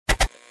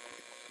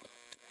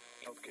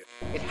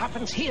It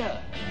happens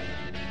here,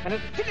 and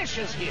it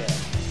finishes here.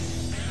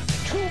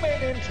 2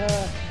 men enter,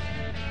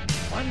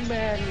 1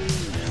 man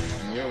leaves.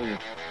 The earlier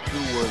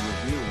 2-word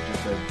review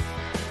just said,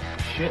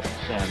 shit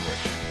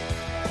sandwich.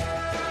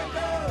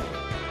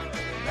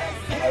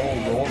 I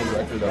will roll the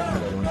record up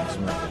and go into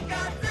something.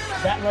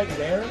 That right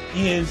there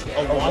is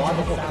a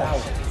logical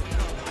fallacy.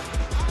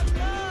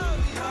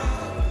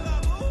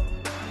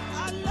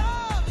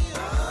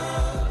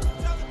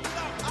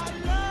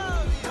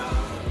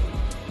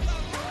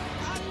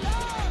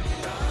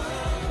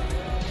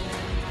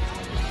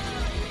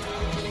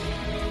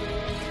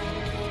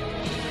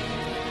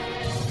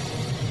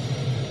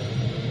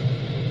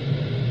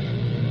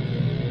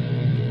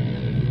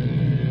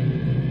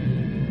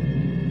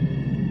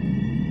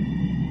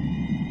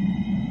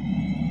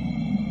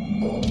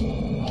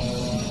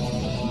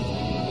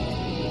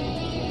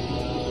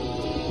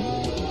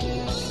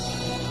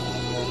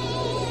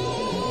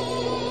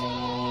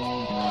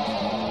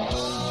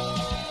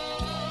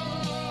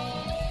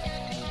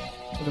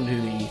 Welcome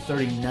to the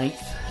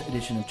 39th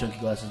edition of Chunky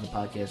Glasses, the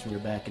podcast. We are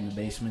back in the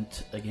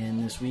basement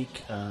again this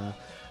week.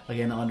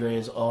 Again, Andre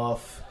is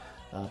off.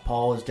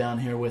 Paul is down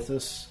here with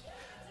us.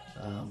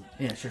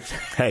 Yeah, sure.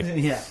 Hey.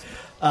 Yeah.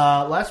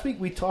 Last week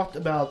we talked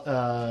about,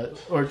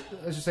 or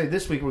I should say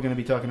this week we're going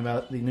to be talking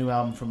about the new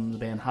album from the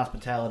band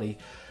Hospitality.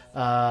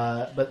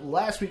 But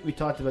last week we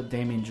talked about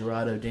Damien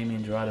Jurado.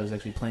 Damien Jurado is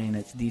actually playing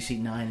at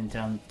DC9 in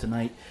town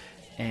tonight.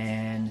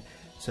 And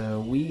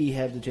so we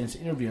had the chance to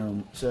interview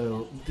him.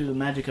 So through the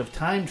magic of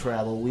time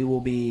travel, we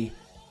will be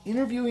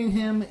interviewing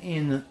him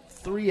in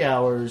 3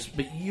 hours,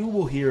 but you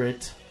will hear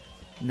it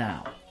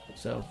now.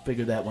 So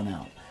figure that one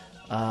out.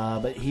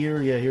 But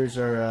here's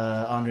our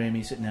Andre and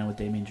me sitting down with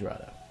Damien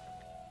Jurado.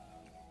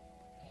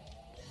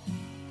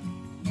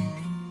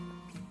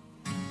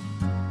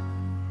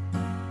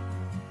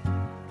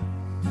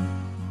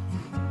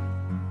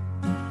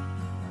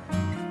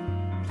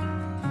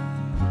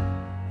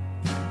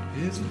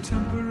 Is a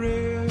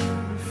temporary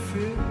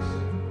fix.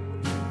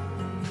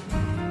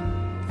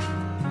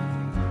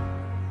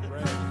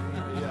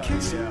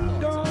 Kissing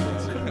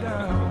dogs come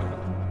down.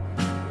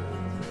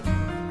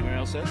 Everyone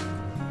else set?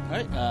 All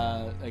right.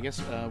 I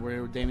guess we're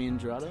here with Damien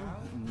Jurado.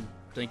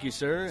 Thank you,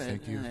 sir.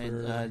 Thank you for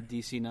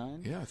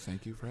DC9. Yeah,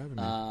 thank you for having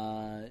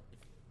me.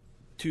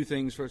 2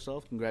 things. First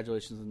off,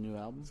 congratulations on the new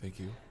album. Thank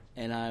you.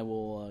 And I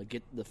will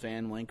get the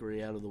fan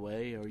wankery out of the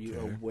way. Are you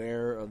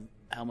aware of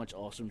how much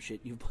awesome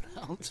shit you've put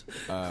out?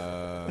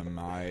 I'm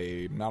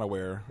not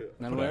aware.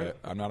 Not aware?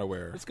 I'm not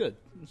aware. It's good.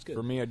 It's good.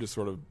 For me, I just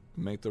sort of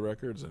make the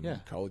records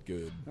and call it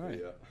good. All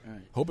right. All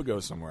right. Hope it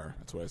goes somewhere.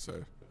 That's what I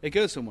say. It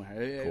goes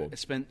somewhere. Cool.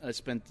 I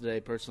spent today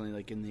personally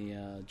like in the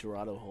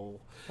Jurado hole.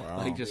 Wow.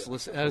 Like just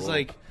listen. I was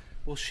like,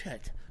 well,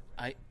 shit.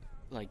 I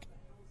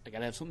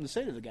gotta have something to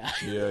say to the guy.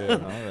 Yeah. All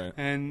right.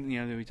 And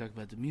then we talk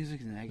about the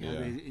music and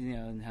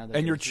and how that.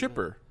 And you're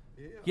chipper.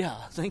 Yeah,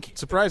 thank you.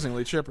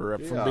 Surprisingly chipper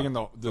from being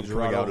the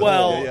Jurado.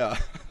 Well,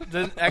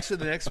 the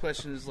next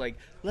question is like,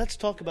 let's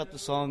talk about the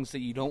songs that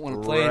you don't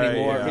want to play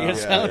anymore for your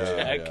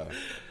soundtrack.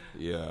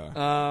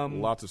 Yeah.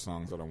 Lots of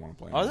songs I don't want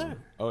to play Are anymore.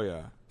 there? Oh,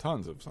 yeah.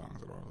 Tons of songs I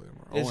don't want to play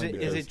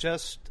anymore. Is it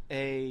just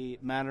a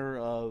matter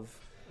of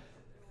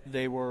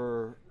they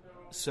were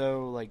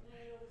so, like,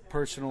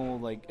 personal,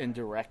 like, and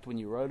direct when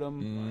you wrote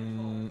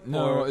them?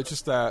 No, it's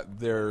just that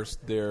they're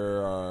just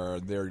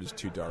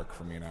too dark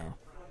for me now.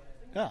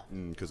 Yeah.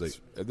 Because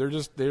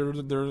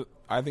they're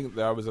I think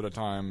that was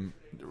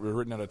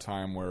written at a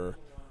time where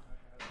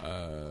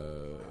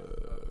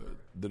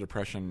the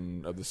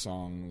depression of the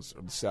songs,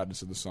 or the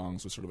sadness of the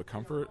songs, was sort of a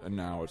comfort, and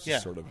now it's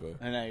just sort of a.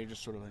 And now you're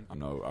just sort of like,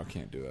 I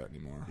can't do that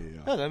anymore.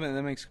 Yeah. Oh, that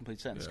makes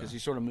complete sense because you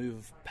sort of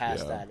move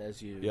past that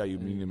as you. Yeah, you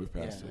need to move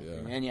past it.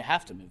 Yeah, and you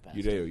have to move past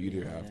it. You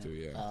do have to.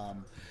 Yeah.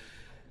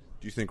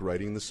 Do you think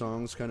writing the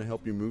songs kind of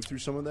help you move through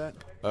some of that?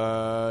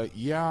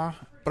 Yeah,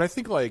 but I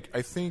think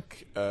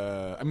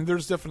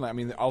there's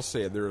definitely. I'll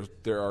say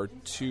there are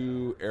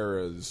 2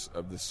 eras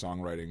of the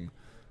songwriting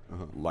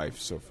life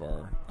so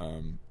far,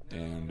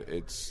 and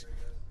it's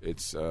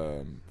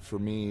for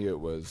me it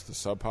was the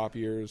Sub Pop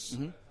years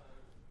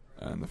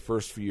and the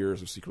first few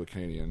years of Secret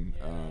Canadian.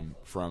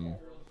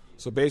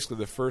 So basically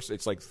the first,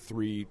 it's like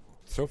 3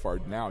 so far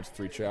now. It's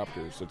 3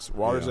 chapters. It's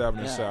Waters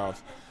Avenue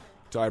South,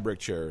 Tie Break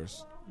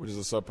Chairs, which is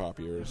the Sub Pop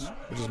years,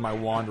 which is my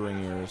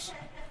wandering years,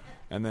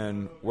 and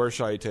then Where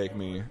Shall You Take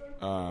Me,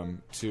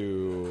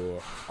 to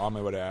On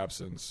My Way to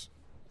Absence.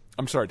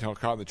 I'm sorry, to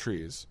Caught in the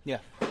Trees. Yeah.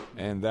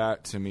 And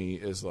that to me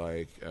is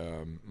like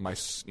my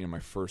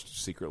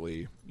first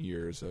secretly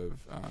years of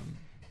I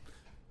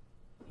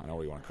don't know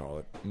what you want to call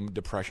it,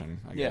 depression.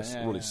 I guess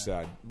really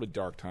sad, really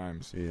dark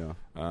times. Yeah.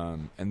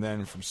 And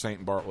then from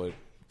Saint Bartlett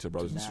to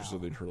Brothers and Sisters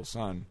of the Eternal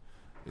Sun,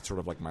 it's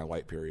sort of like my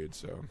light period.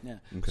 So yeah.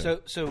 Okay.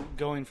 So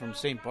going from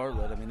Saint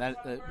Bartlett, I mean, that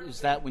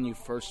is that when you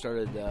first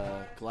started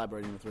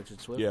collaborating with Richard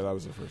Swift? Yeah, that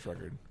was the first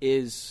record.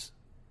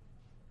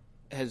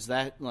 Has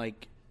that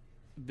like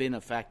been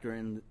a factor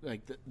in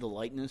like the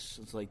lightness?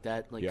 It's like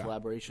that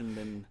collaboration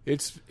been.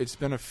 That's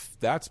been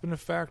a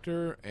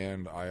factor,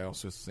 and I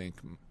also think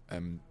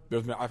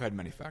I've had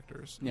many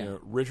factors. Yeah. You know,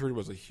 Richard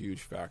was a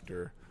huge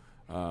factor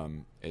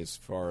as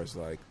far as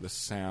like the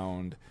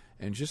sound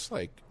and just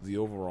like the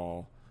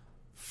overall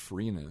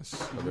freeness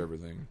of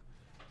everything.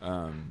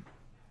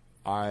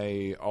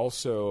 I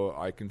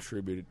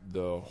contributed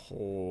the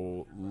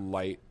whole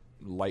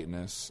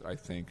lightness, I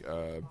think,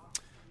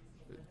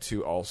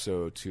 to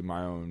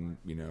my own,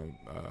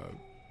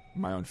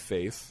 my own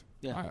faith,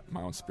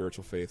 my own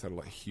spiritual faith had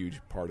a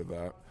huge part of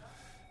that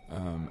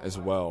as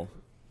well.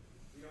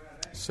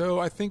 So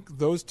I think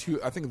those two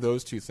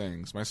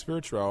things, my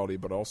spirituality,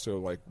 but also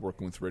like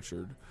working with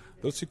Richard,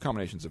 those two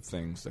combinations of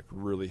things like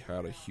really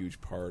had a huge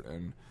part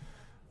in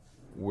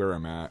where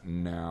I'm at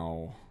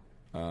now.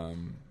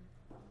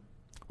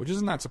 Which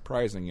isn't that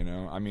surprising,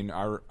 I mean,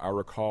 I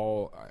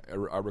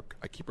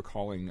keep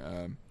recalling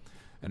an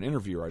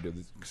interview I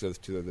did said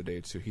to the other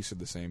day too. He said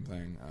the same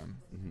thing.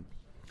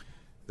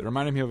 That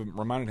reminded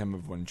him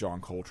of when John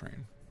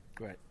Coltrane,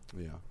 Right.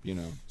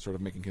 Yeah. Sort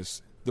of making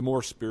the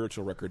more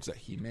spiritual records that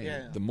he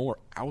made, the more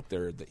out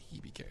there that he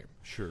became.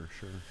 Sure.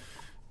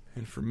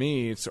 And for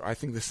me, I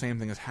think the same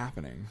thing is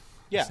happening.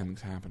 Yeah. The same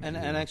thing's happening.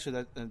 And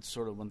actually, that's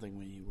sort of one thing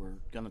we were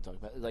going to talk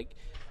about. Like,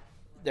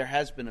 there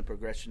has been a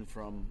progression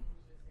from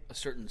a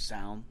certain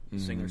sound,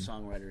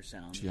 singer-songwriter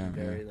sound,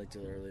 very like to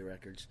the early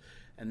records,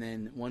 and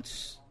then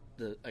once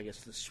the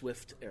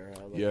Swift era,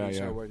 we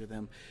started working with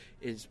them,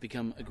 is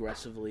become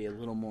aggressively a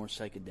little more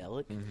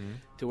psychedelic,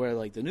 to where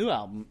like the new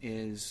album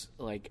is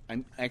like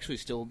I'm actually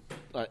still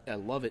I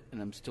love it,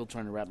 and I'm still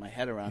trying to wrap my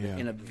head around it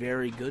in a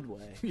very good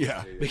way.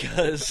 Yeah,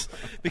 because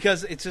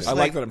it's just I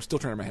like that. I'm still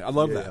trying to wrap my head. I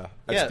love that.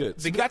 That's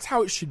good. So that's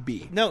how it should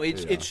be. No,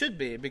 it should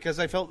be, because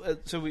I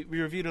felt so. We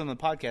reviewed it on the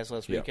podcast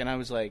last week, and I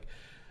was like,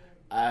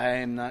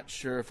 I'm not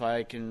sure if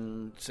I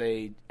can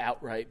say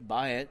outright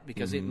buy it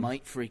because it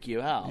might freak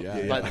you out.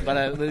 But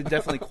I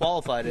definitely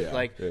qualified it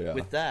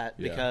with that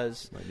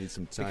because I need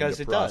some time because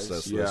to it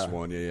process does. this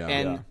one.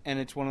 And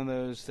it's one of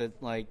those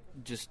that like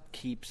just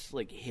keeps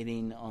like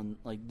hitting on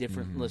like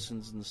different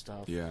listens and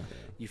stuff. Yeah.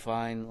 You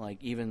find like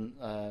even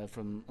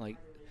from like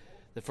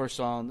the first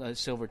song,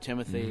 Silver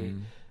Timothy,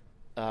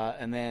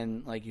 and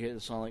then like you hear the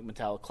song like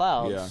Metallic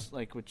Clouds,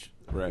 like which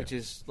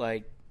is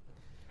like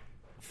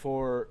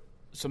for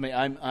somebody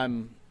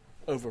I'm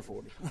over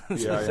 40,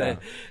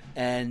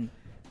 and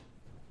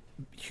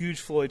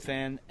huge Floyd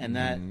fan, and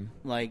that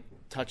like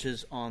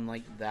touches on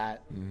like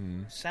that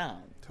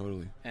sound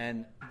Totally.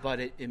 But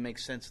it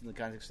makes sense in the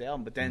context of the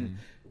album. But then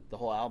the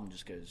whole album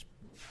just goes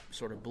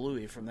sort of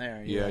bluey from there.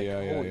 And you're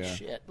like, holy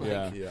shit!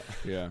 Like,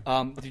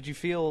 did you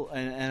feel?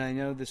 And I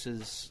know this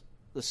is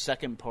the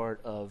second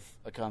part of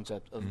a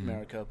concept of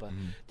Maricopa.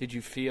 Did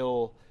you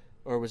feel,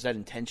 or was that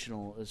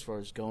intentional as far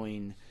as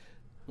going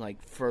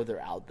like further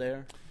out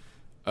there?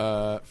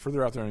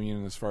 Further out there, I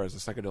mean, as far as the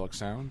psychedelic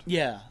sound?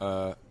 Yeah.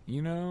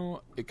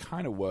 It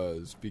kind of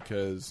was,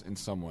 because in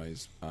some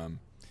ways,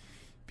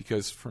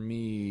 because for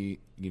me,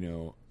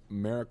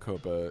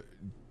 Maricopa,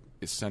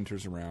 it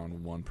centers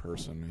around one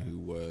person who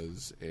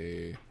was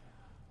in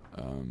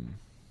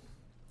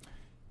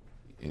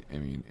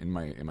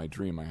my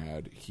dream I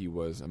had, he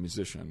was a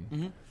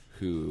musician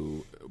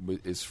who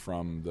is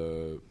from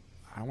the,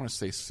 I don't want to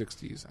say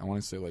 60s, I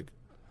want to say like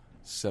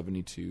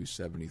 72,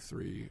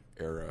 73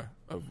 era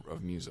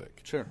of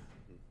music. Sure.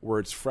 Where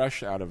it's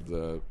fresh out of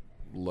the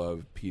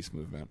love peace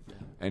movement,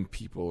 and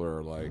people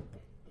are like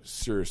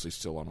seriously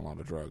still on a lot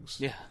of drugs.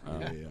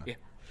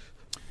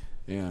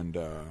 And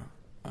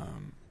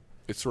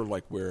it's sort of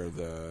like where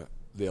the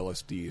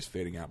LSD is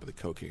fading out, but the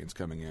cocaine's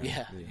coming in.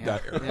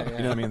 That era. You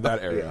know what I mean?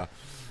 That era.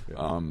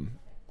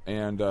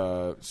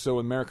 So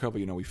in Maricopa,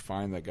 we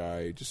find that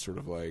guy just sort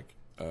of like,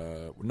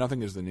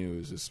 Nothing Is the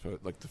News is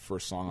like the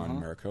first song on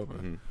Maricopa.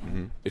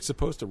 It's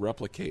supposed to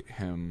replicate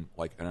him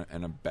like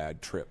in a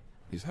bad trip.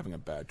 He's having a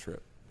bad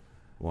trip.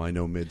 Well, I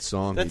know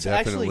mid-song he That's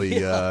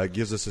definitely actually,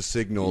 gives us a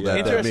signal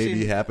that may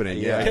be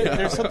happening.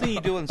 There's something you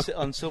do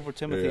on Silver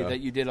Timothy that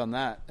you did on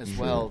that as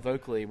well,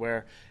 vocally,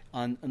 where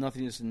on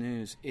Nothing Is the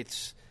News,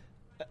 it's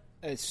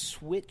a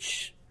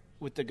switch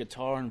with the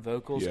guitar and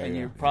vocals, and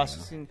you're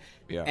processing.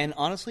 And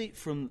honestly,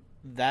 from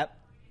that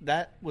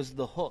was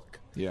the hook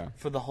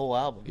for the whole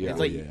album. It's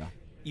like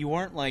you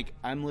weren't like,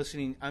 I'm just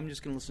going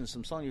to listen to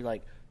some song. You're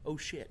like, oh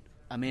shit,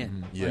 I'm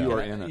in. You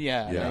are in it.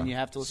 And you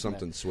have to listen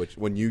something to switch.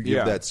 When you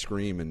give that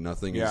scream and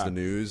Nothing Is the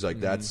News, like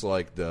that's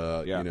like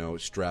the,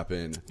 strap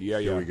in.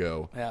 Here we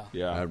go.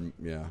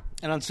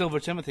 And on Silver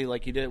Timothy,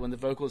 like you did when the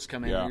vocals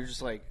come in, you're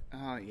just like,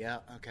 oh,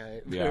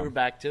 okay. We're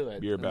back to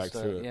it. You're back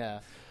to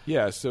it.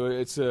 Yeah, so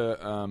it's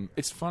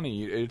it's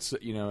funny. It's,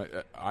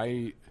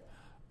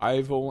 I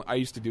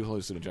used to do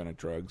hallucinogenic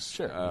drugs.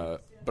 Sure.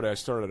 But I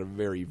started at a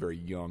very, very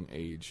young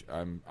age.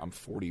 I'm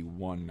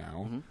 41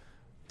 now.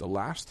 The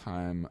last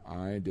time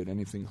I did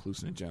anything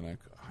hallucinogenic,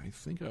 I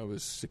think I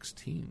was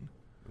 16.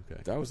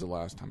 Okay. That was the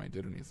last time I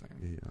did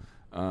anything.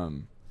 Yeah.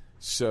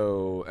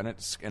 So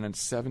at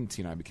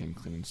 17 I became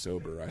clean and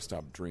sober. I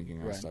stopped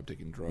drinking. I stopped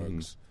taking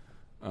drugs.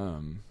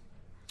 But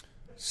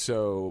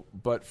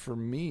for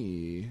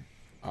me,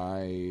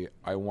 I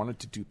wanted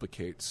to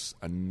duplicate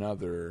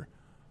another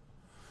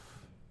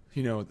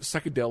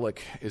psychedelic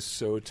is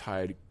so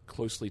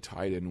closely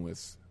tied in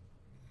with,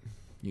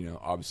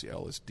 obviously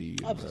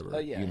LSD and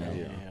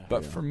whatever.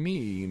 But for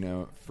me,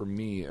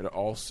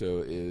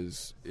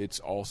 it's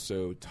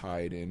also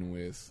tied in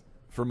with,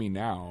 for me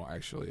now,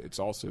 actually, it's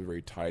also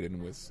very tied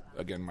in with,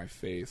 again, my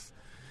faith.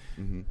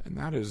 Mm-hmm. And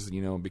that is,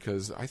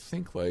 because I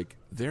think like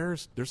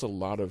there's a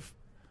lot of,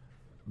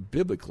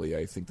 biblically,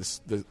 I think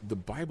the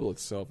Bible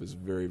itself is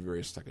very,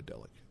 very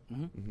psychedelic.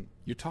 Mm-hmm. Mm-hmm.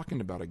 You're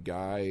talking about a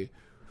guy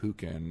who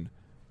can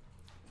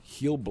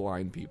heal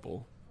blind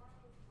people.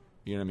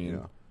 You know what I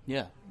mean?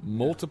 Yeah.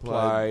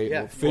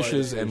 Multiply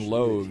fishes and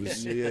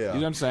loaves. You know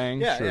what I'm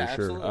saying? Yeah,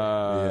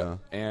 sure.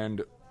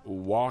 And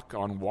walk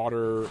on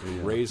water,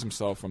 raise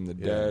himself from the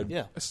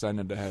dead, ascend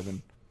into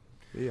heaven.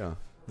 Yeah.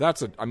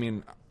 That's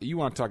you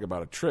want to talk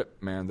about a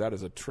trip, man. That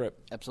is a trip.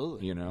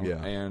 Absolutely.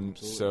 And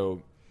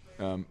so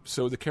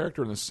the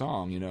character in the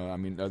song,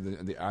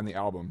 on the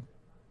album,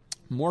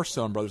 more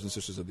so in Brothers and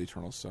Sisters of the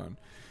Eternal Son,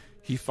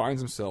 he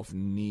finds himself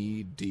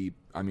knee deep.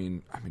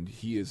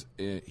 He is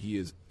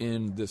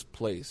in this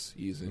place.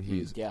 He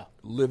is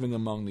living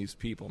among these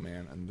people,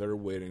 man, and they're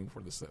waiting for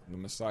the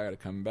Messiah to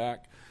come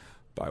back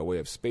by way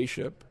of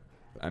spaceship.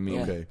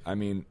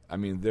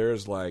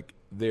 There's like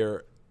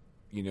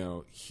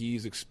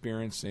he's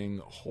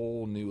experiencing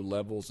whole new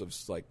levels of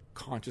like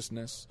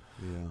consciousness.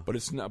 Yeah. But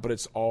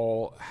it's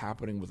all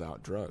happening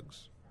without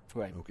drugs.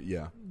 Right. Okay.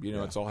 Yeah.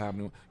 It's all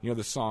happening.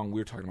 The song we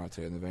were talking about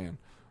today in the van.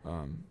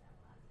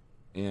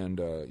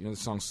 The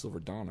song Silver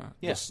Donna.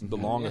 Yes. The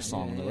longest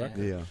song on the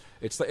record. Yeah.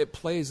 It's like it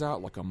plays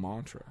out like a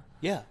mantra.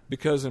 Yeah.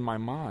 Because in my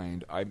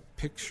mind, I'm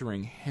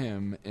picturing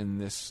him in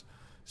this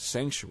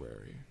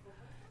sanctuary.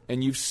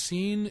 And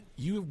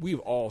we've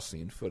all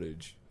seen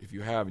footage. If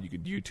you haven't, you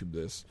could YouTube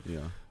this.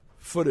 Yeah.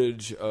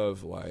 Footage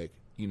of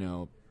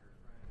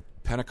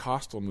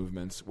Pentecostal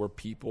movements where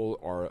people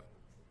are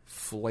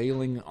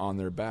flailing on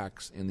their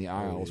backs in the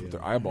aisles with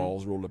their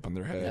eyeballs rolled up on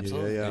their heads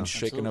and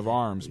shaking of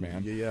arms,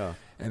 man. Yeah.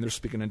 And they're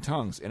speaking in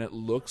tongues, and it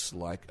looks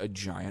like a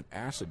giant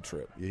acid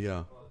trip.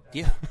 Yeah.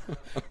 Yeah.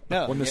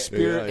 No, when the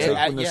spirit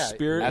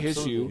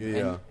hits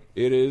you,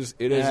 it is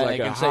like a high. I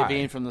can say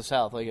being from the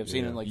South, like I've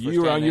seen it like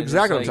you're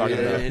exactly what I'm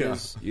talking about.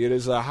 It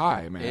is a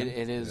high, man.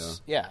 It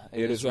is.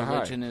 It is a high.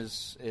 Religion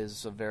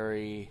is a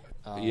very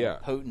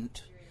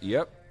potent.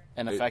 Yep.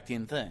 An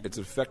affecting thing. It's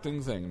an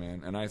affecting thing,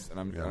 man. And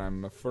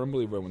I'm a firm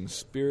believer when the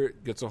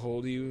Spirit gets a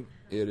hold of you,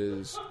 it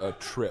is a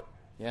trip.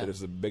 Yeah. It is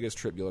the biggest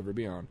trip you'll ever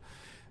be on.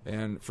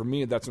 And for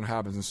me, that's what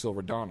happens in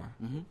Silver Donna.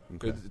 Mm-hmm.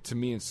 Okay. To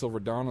me, in Silver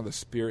Donna, the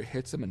Spirit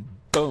hits him and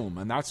boom.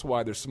 And that's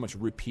why there's so much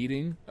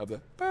repeating of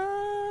the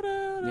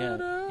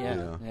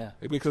yeah.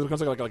 Because it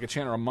becomes like a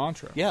chant or a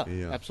mantra. Yeah,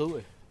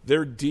 absolutely.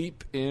 They're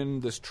deep in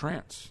this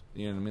trance.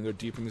 They're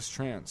deep in this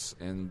trance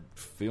and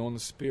feeling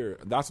the Spirit.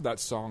 That's what that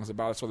song is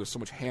about. That's why there's so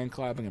much hand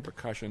clapping and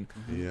percussion.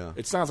 Mm-hmm. Yeah.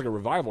 It sounds like a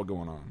revival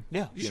going on.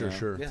 Yeah.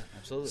 Sure. Yeah,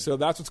 absolutely. So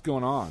that's what's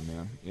going on,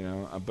 man.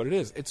 But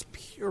it's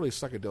purely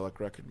psychedelic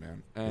record,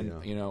 man. And,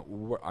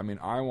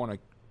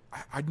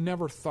 I'd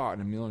never thought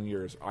in a million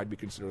years I'd be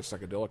considered a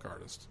psychedelic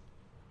artist.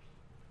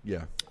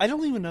 Yeah. I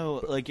don't even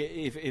know, like,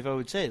 if I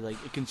would say, like,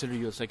 consider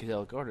you a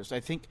psychedelic artist. I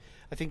think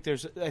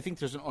there's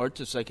an art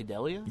to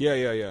psychedelia.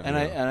 Yeah. And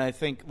I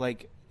think,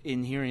 like,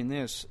 in hearing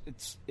this,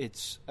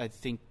 it's I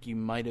think you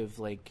might have,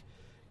 like,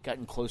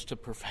 gotten close to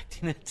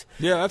perfecting it.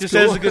 Yeah, that's just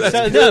cool. as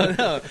a good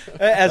no.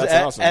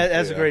 Awesome.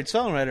 As a great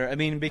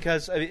songwriter.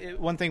 Because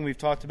one thing we've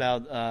talked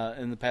about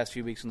in the past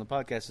few weeks on the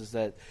podcast is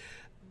that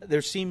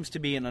there seems to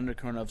be an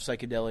undercurrent of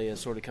psychedelia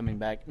sort of coming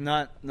back.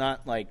 Not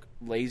like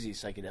lazy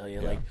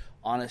psychedelia, like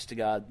honest to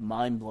God,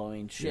 mind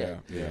blowing shit.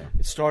 Yeah.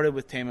 It started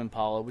with Tame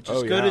Impala, which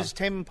is good as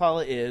Tame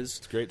Impala is.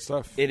 It's great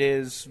stuff. It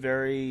is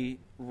very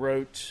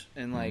rote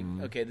and like,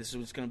 okay, this is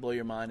what's going to blow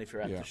your mind if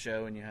you're at the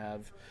show and you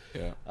have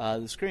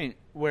the screen.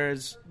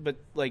 Whereas, but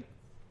like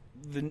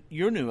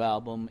your new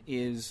album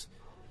is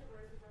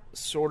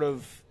sort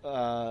of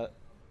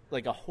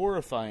like a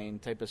horrifying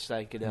type of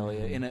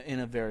psychedelia in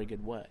a very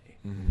good way.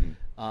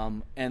 Mm-hmm.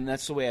 And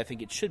that's the way I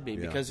think it should be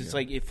because it's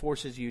like it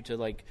forces you to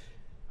like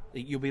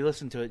you'll be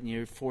listening to it and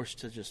you're forced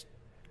to just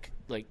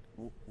like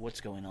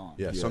what's going on.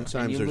 Yeah,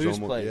 sometimes there's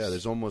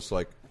almost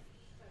like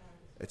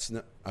it's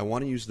not. I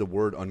want to use the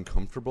word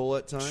uncomfortable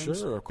at times.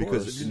 Sure, of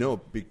course.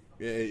 Because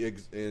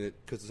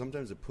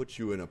sometimes it puts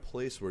you in a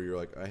place where you're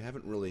like, I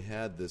haven't really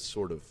had this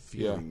sort of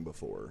feeling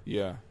before.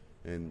 Yeah,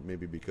 and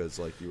maybe because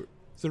like you.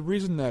 The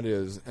reason that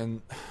is,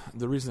 I'm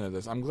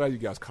glad you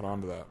guys caught on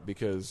to that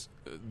because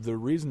the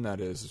reason that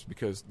is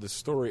because the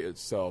story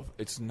itself,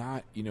 it's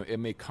not, it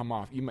may come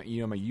off,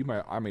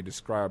 I may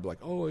describe like,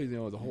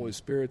 the Holy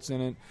Spirit's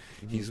in it,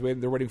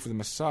 they're waiting for the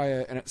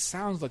Messiah, and it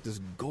sounds like this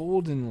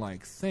golden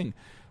like thing,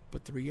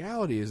 but the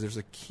reality is there's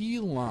a key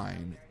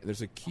line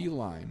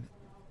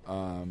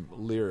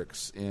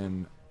lyrics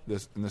in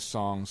the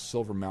song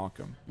Silver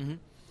Malcolm, and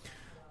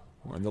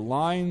the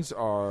lines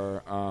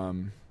are.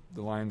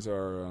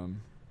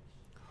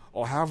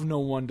 I'll have no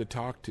one to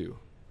talk to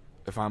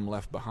if I'm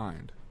left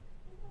behind.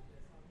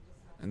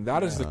 And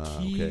that is the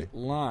key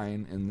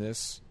line in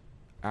this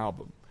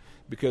album.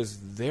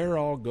 Because they're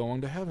all going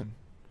to heaven.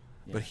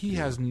 but he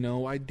has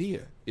no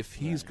idea if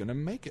he's going to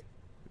make it.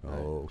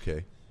 Oh,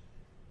 okay.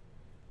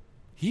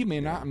 He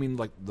may not. I mean,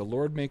 like the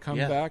Lord may come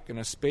back in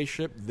a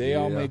spaceship. They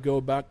all may go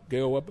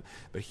up,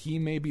 but he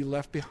may be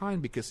left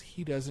behind because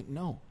he doesn't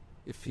know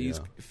if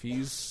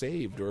he's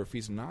saved or if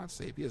he's not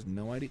saved. He has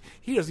no idea.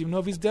 He doesn't even know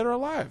if he's dead or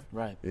alive.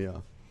 Right. Yeah.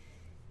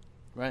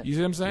 Right. You see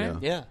what I'm saying?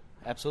 Yeah.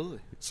 Absolutely.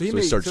 So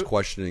he starts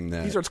questioning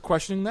that. He starts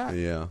questioning that.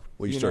 Yeah.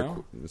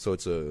 Well, so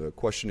it's a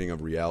questioning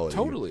of reality.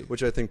 Totally.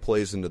 Which I think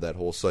plays into that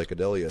whole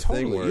psychedelia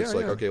thing where it's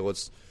like, okay,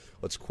 let's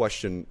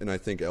question, and I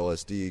think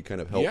LSD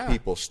kind of helped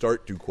people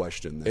start to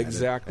question that.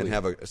 Exactly.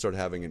 And start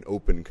having an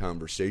open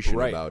conversation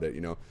about it.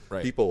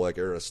 People like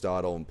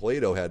Aristotle and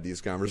Plato had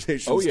these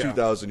conversations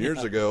 2,000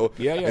 years ago.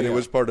 And it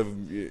was part of,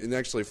 and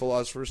actually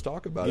philosophers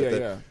talk about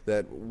it,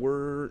 that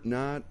we're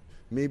not,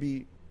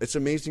 maybe... It's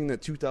amazing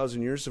that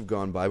 2,000 years have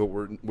gone by, but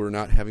we're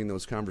not having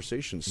those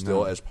conversations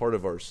still as part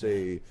of our,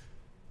 say,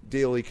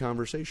 daily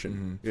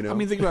conversation. Mm-hmm. I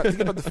mean, think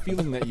about the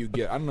feeling that you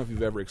get. I don't know if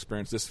you've ever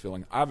experienced this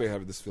feeling. I've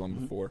had this feeling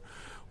before,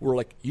 where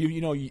like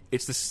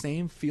it's the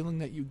same feeling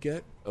that you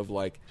get of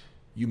like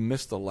you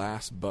missed the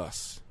last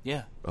bus.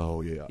 Yeah.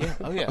 Oh yeah. Yeah.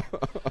 Oh yeah.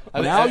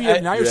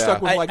 Now you're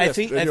stuck with like this. I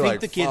think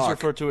like, the kids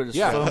refer to it as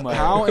FOMO.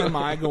 How am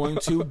I going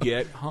to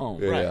get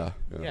home?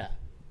 Yeah.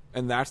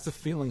 And that's the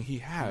feeling he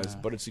has,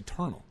 but it's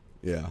eternal.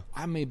 Yeah.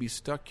 I may be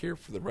stuck here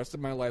for the rest of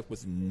my life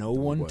with no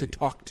one to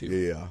talk to.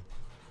 Yeah.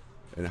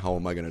 And how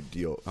am I going to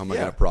deal? How am I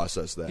going to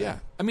process that? Yeah.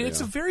 I mean,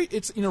 it's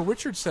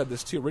Richard said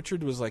this too.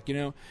 Richard was like,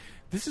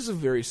 this is a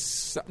very,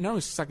 not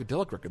only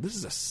psychedelic record, this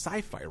is a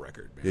sci-fi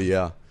record, man.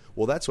 Yeah.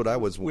 Well, that's what I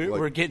was.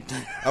 We're getting.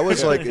 I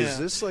was like, is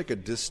this like a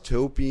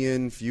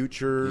dystopian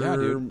future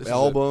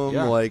album?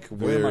 Like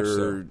where?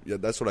 So. Yeah,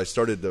 that's what I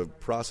started to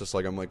process.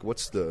 Like I'm like,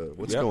 what's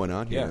going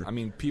on here? Yeah, I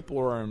mean, people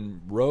are in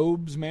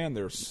robes, man.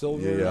 They're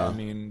silver. Yeah. I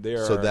mean, they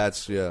are. So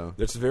that's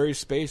It's very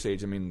space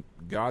age. I mean,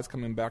 God's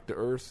coming back to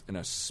Earth in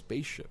a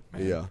spaceship,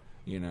 man.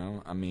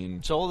 Yeah. I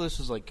mean. So all this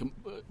is like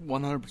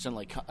 100%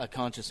 like a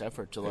conscious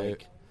effort to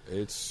like.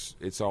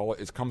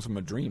 It comes from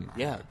a dream.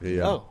 Yeah.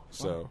 Yeah. Oh.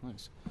 So. Wow,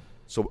 nice.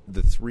 So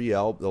the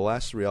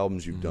last three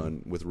albums you've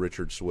done with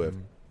Richard Swift,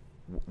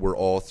 were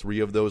all three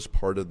of those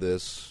part of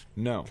this?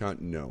 No,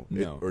 no.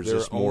 Or is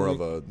this more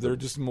of a? They're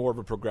just more of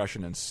a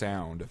progression in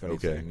sound, if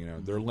anything.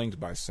 Okay. They're linked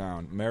by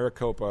sound.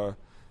 Maricopa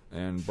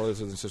and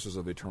Brothers and Sisters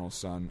of the Eternal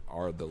Sun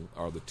are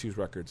the two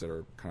records that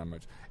are kind of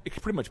much. It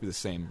could pretty much be the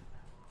same.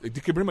 It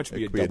could pretty much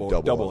be a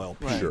double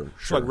LP. Right. Sure.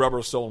 It's like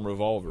Rubber Soul and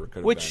Revolver.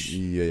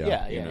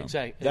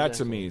 Exactly. That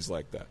to me is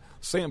like that.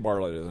 Saint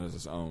Bartlett is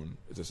its own.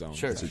 It's its own.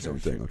 Sure. It's its own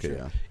thing. Okay.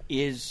 Sure.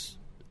 Yeah.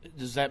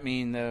 Does that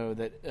mean though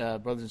that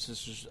Brothers and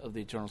Sisters of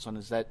the Eternal Sun,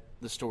 is that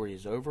the story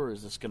is over, or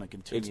is this going to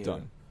continue? It's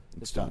done.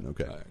 It's done.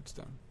 Okay. It's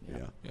done.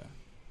 Yeah.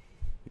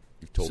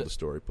 You've told the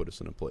story. Put us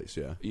in a place.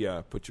 Yeah.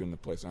 Yeah. Put you in the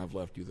place, and I've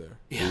left you there.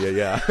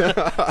 Yeah.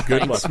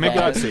 Good luck. Maybe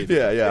God save you.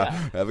 Yeah.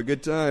 Have a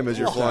good time as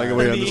you're flying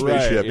away on the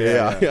spaceship.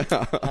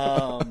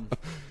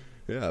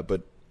 Yeah.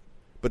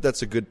 But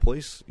that's a good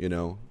place,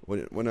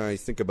 When I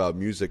think about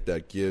music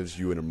that gives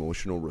you an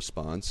emotional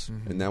response,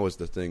 and that was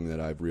the thing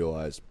that I've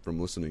realized from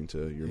listening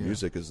to your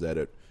music is that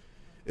it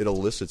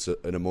elicits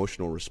an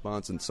emotional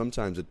response, and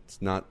sometimes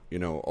it's not,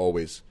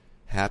 always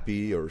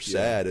happy or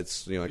sad.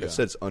 It's like I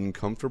said, it's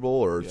uncomfortable,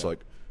 or it's like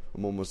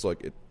I'm almost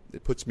like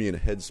it puts me in a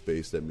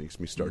headspace that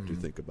makes me start to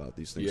think about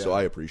these things. So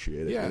I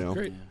appreciate it. Yeah,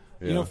 great.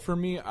 Yeah. For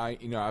me,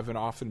 I've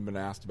often been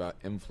asked about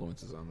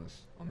influences on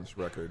this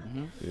record.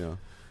 Yeah.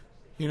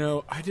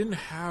 I didn't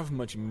have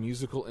much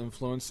musical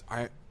influence.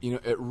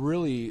 It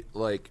really,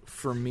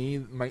 for me,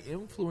 my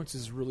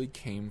influences really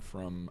came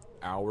from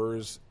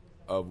hours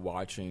of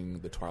watching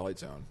The Twilight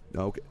Zone.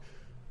 Okay.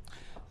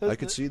 I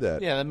could see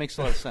that. Yeah, that makes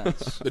a lot of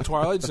sense. The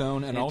Twilight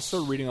Zone, and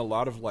also reading a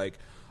lot of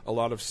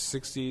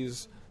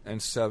 60s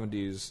and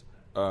 70s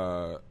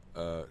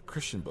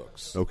Christian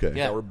books. Okay.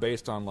 That were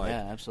based on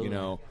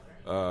absolutely.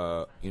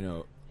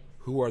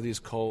 Who are these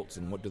cults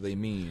and what do they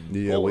mean?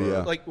 Yeah,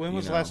 Like, when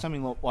was the last time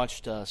you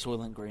watched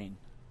Soylent Green?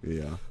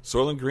 Yeah.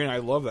 Soylent Green, I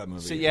love that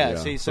movie. So,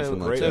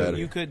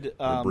 you could...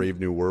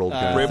 Brave New World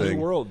kind of thing. Brave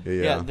New World.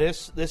 Yeah,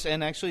 this,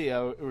 and actually, we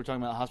were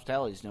talking about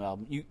Hospitality's new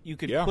album. You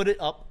could put it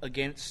up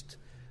against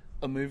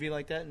a movie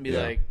like that and be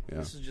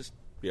this is just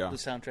the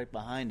soundtrack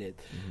behind it.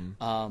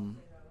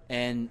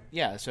 And,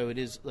 so it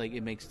is,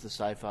 it makes the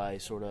sci-fi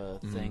sort of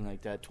thing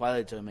like that.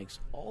 Twilight Zone makes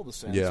all the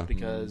sense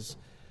because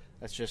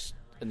that's just...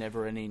 a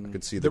never-ending. I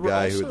could see the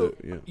guy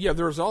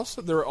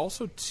there are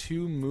also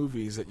two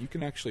movies that you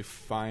can actually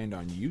find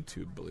on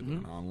YouTube, believe it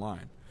or not,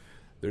 online.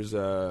 There was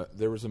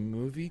a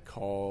movie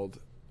called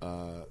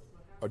they're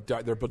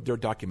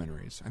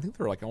documentaries. I think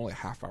they're only a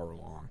half hour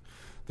long.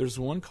 There's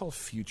one called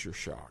Future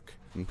Shock.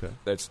 Okay.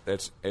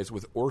 It's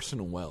with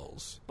Orson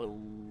Welles. I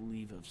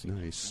believe I've seen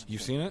it.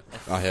 You've seen it?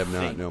 I have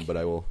not, no, but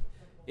I will.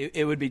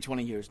 It would be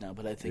 20 years now,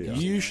 but I think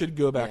you should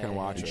go back and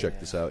watch it. Check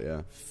this out,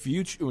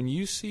 When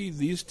you see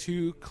these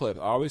two clips,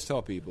 I always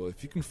tell people,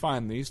 if you can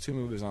find these two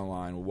movies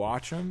online,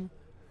 watch them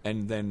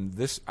and then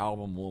this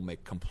album will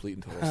make complete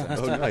and total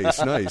sense.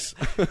 Oh, nice.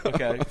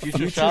 Okay,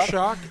 Future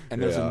Shock,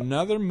 and there's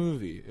another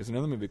movie. There's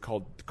another movie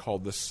called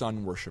The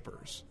Sun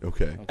Worshippers.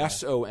 Okay.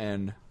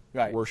 SON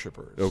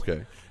Worshippers.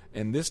 Okay.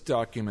 And this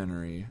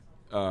documentary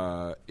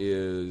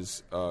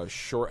is a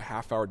short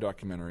half-hour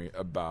documentary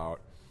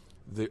about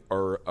the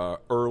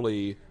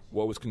early,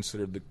 what was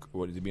considered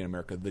what to be in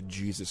America, the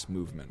Jesus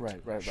movement.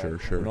 Right. Sure.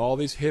 And all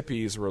these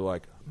hippies were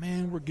like,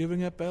 man, we're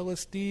giving up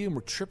LSD and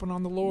we're tripping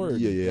on the Lord.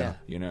 Yeah.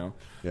 You know?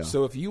 Yeah.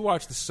 So if you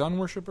watch The Sun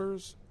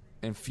Worshippers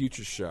and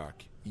Future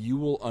Shock, you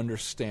will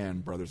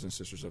understand Brothers and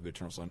Sisters of the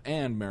Eternal Sun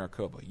and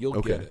Maricopa.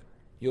 You'll get it.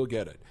 You'll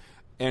get it.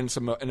 And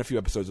a few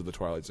episodes of The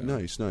Twilight Zone.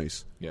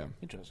 Nice. Yeah.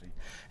 Interesting.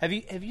 Have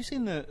you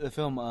seen the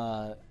film,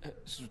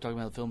 since we're talking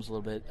about the films a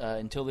little bit,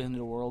 Until the End of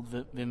the World,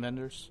 Wim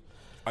Wenders?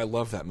 I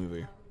love that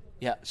movie.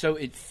 Yeah, so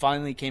it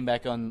finally came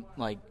back on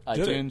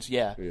iTunes.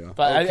 Yeah,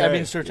 but Okay. I've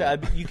been searching.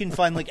 You can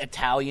find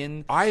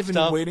Italian. I've been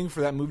stuff. waiting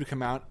for that movie to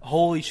come out.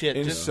 Holy shit!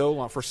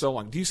 For so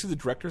long. Do you see the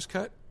director's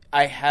cut?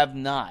 I have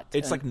not.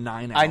 It's like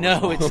 9 hours. I know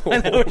long. it's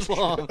 9 hours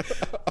long,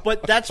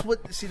 but that's what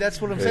I'm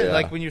saying. Yeah.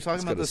 Like when you're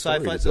talking about the It's got a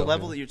story sci-fi, to the tell,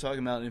 level yeah. that you're talking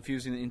about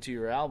infusing it into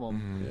your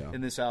album Yeah.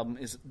 in this album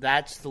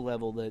that's the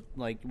level that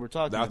we're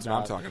talking about. That's what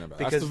I'm talking about.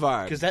 Because, That's the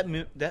vibe. Because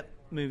that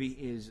movie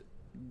is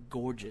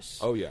gorgeous.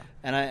 Oh yeah.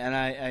 And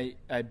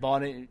I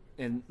bought it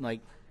and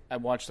I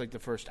watched the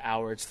first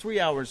hour. It's 3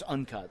 hours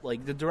uncut.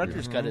 The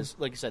director's cut is,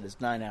 like I said, it's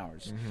 9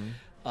 hours.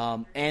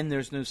 And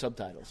there's no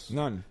subtitles.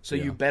 None. So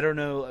you better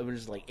know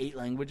there's 8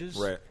 languages.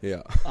 Right.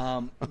 Yeah.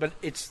 But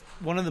it's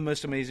one of the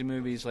most amazing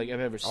movies I've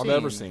ever seen. I've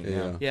ever seen.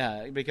 Yeah.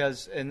 Yeah,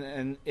 because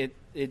and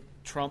it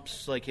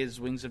trumps his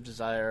Wings of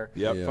Desire.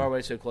 Yep. Yeah. Far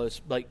Away So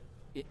Close.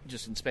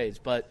 Just in spades.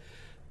 But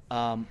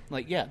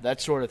that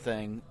sort of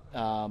thing.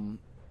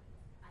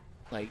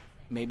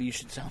 Maybe you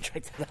should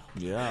soundtrack that out.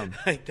 Yeah.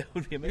 That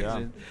would be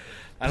amazing. Yeah.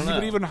 I don't know.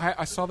 But even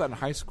I saw that in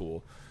high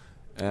school.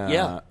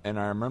 Yeah. And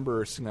I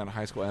remember seeing that in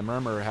high school. I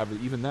remember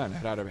even then it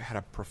had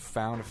a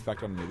profound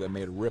effect on me that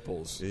made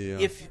ripples.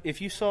 Yeah. If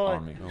you saw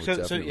On me. it, Oh, so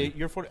definitely.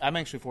 you're 40. I'm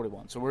actually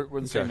 41, so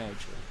we're the same Okay.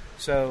 age.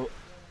 So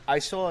I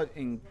saw it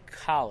in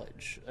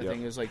college. I Yep.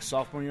 think it was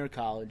sophomore year of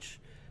college,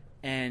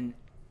 and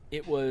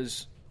it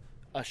was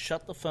a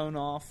shut the phone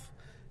off.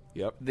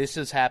 Yep. This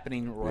is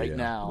happening right Yeah.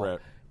 now, Right.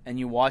 and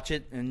you watch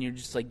it, and you're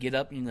just get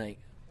up, and you're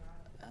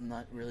I'm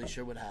not really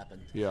sure what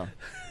happened. Yeah.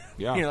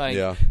 Yeah. You're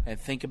Yeah. and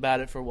think about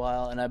it for a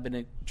while. And I've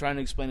been trying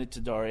to explain it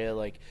to Daria.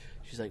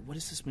 She's like, "What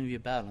is this movie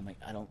about?" And I'm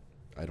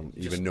I don't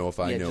even know if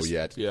I know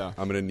yet. Yeah.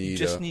 I'm going to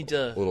need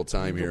a little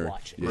time need to here.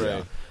 watch it. Yeah.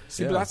 Right.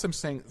 See, but that's what I'm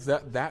saying.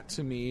 That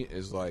to me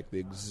is the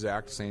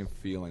exact same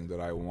feeling that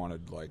I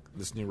wanted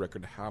this new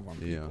record to have on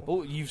people. Yeah.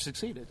 Well, you've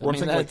succeeded. Well, I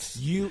mean, I'm that's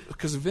saying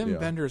because Wim Yeah.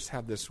 Wenders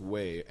had this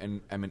way,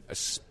 and I mean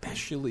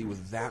especially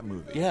with that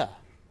movie. yeah.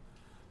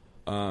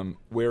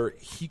 Where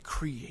he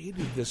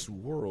created this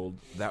world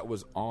that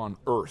was on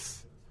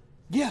Earth.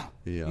 Yeah.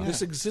 Yeah.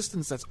 This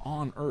existence that's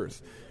on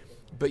Earth,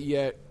 but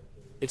yet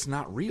it's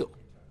not real.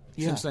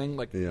 You know what I'm saying?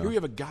 Yeah. Here we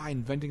have a guy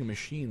inventing a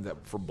machine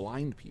that for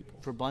blind people.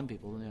 For blind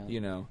people,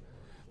 yeah.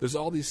 There's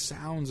all these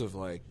sounds of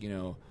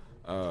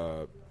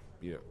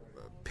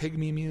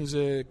pygmy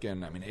music,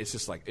 and I mean it's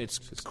just it's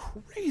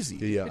crazy.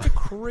 Yeah. It's a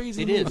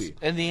crazy It movie. is.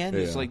 And the end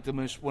is Yeah.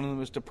 one of the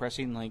most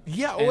depressing ever.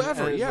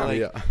 Yeah.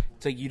 Yeah.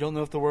 It's you don't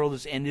know if the world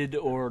is ended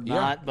or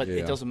not, but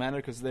Yeah. it doesn't matter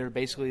because they're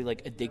basically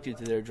addicted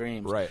to their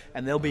dreams. Right.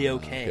 And they'll be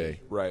okay.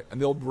 Okay. Right,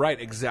 and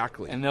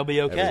exactly. And they'll be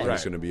okay. Everything's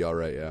Right. going to be all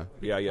right,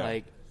 yeah. Yeah.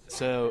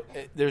 So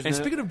there's And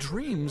no, speaking of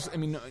dreams, I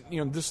mean,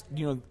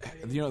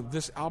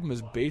 this album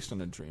is based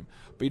on a dream.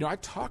 But I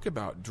talk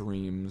about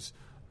dreams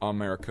on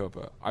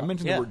Maricopa. I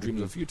mentioned yeah. the word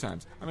dreams a few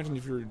times. I mentioned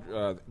if you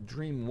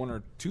dream 1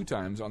 or 2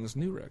 times on this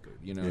new record.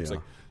 It's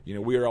Yeah.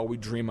 we are all we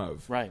dream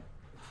of. right.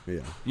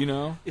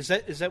 Yeah. Is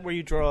that where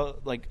you draw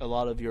a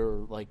lot of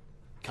your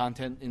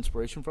content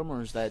inspiration from,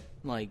 or is that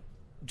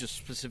just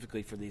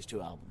specifically for these 2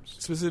 albums?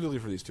 Specifically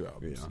for these 2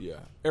 albums. Yeah.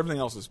 Everything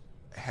else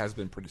has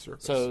been pretty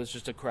surface. So it's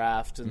just a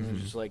craft, and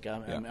it's just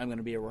I'm going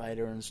to be a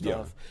writer and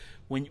stuff.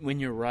 Yeah. When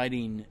you're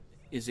writing,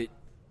 is it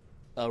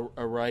a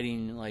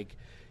writing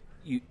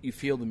you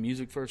feel the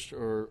music first,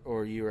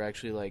 or you're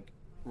actually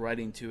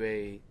writing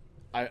to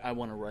I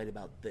want to write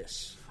about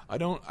this? I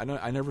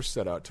never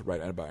set out to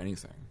write about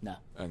anything. No.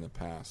 In the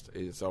past,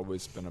 it's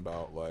always been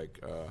about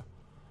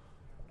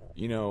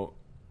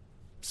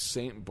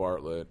Saint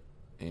Bartlett,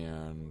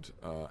 and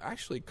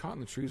actually Caught in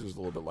the Trees was a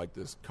little bit like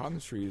this. Caught in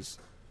the Trees.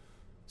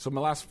 So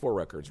my last 4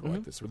 records were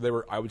like this. They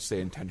were, I would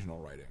say, intentional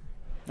writing.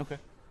 Okay.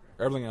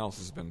 Everything else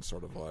has been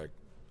sort of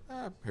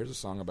here's a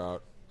song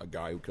about a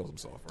guy who kills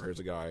himself, or here's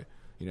a guy,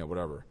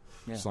 whatever.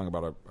 Yeah. A song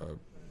about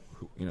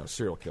a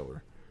serial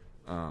killer.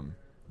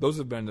 Those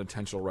have been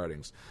intentional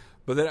writings,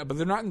 but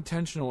they're not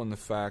intentional in the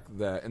fact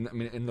that,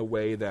 in the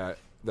way that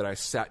I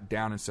sat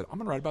down and said, I'm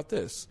going to write about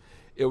this.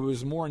 It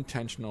was more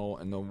intentional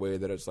in the way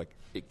that it's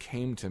it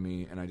came to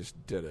me and I just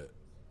did it.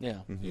 Yeah.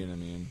 You know what I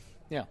mean?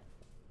 Yeah.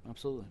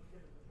 Absolutely.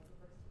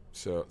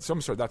 So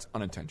I'm sorry, that's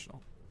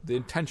unintentional. The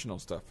intentional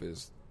stuff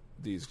is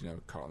these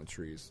Caught in the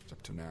Trees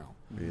up to now.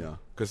 Yeah.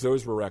 Because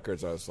those were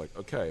records I was like,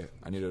 okay,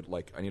 I need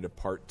a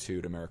part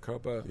 2 to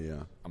Maricopa. Yeah.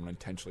 I'm gonna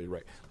intentionally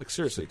write. Like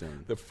seriously,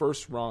 this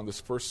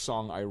first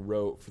song I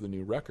wrote for the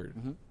new record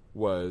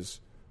was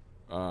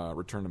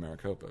Return to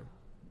Maricopa.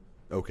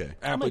 Okay.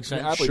 That makes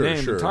sense.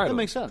 Sure. That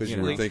makes sense. Because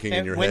you were thinking in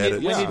And your when head.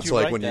 Did, when did it's you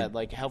like write when that?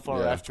 Like how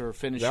far after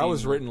finishing? That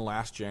was written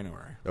last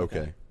January.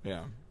 Okay.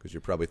 Yeah. Because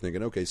you're probably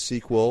thinking, okay,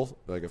 sequel,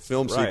 like a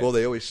film Right. sequel,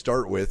 they always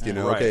start with, Right.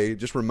 okay,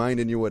 just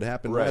reminding you what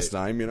happened Right. last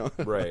time,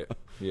 Right.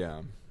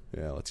 Yeah.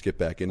 Yeah, let's get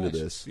back into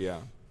this.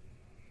 Yeah.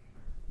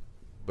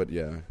 But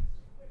yeah.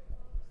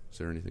 Is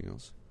there anything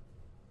else?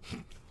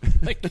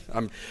 Like,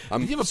 I'm Do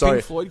you have a sorry.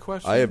 Pink Floyd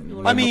question? I have. You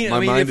My, wanna- my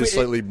mind if is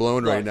slightly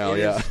blown right now.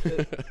 Yeah.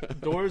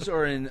 Doors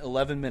are in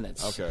 11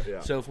 minutes. Okay. Yeah.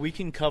 So if we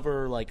can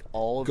cover like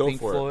all of Go Pink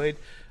for it.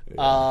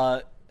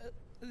 Floyd,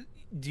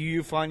 do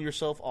you find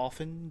yourself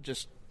often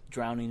just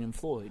drowning in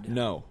Floyd?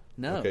 No.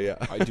 No. Okay. Yeah.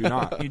 I do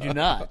not. You do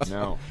not.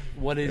 No.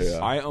 What is? Yeah.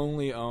 I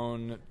only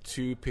own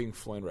 2 Pink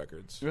Floyd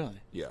records. Really?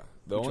 Yeah.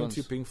 The Which only ones?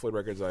 2 Pink Floyd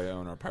records I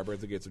own are Piper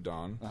at the Gates of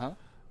Dawn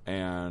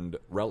and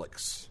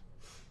Relics.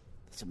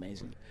 That's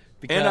amazing.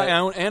 And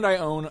I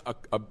own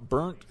a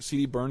burnt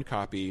CD burned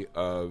copy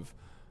of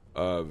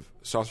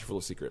Saucer Full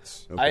of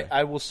Secrets. Okay.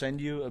 I will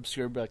send you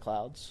Obscured by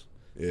Clouds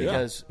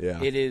because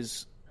Yeah. it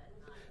is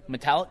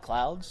Metallic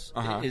Clouds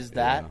is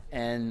that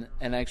Yeah.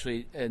 and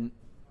actually and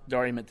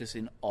Dari meant this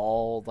in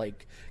all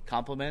like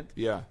compliment.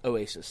 Yeah.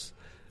 Oasis.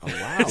 Oh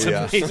wow. It's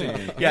Yeah.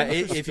 amazing. Yeah,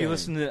 if Interesting. you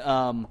listen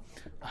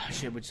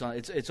to which song?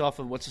 It's off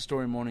of What's the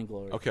Story, Morning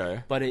Glory.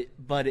 Okay. But it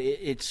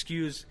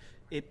skews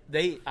it.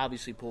 They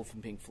obviously pull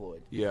from Pink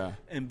Floyd. Yeah.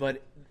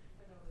 But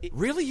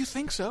Really? You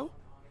think so?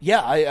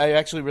 yeah, I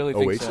actually really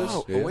think Oasis? so.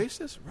 Oh, Yeah.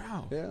 Oasis?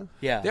 Wow. Yeah.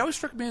 Yeah, They always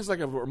struck me as like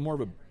more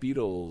of a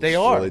Beatles. they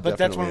are. they but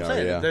that's what I'm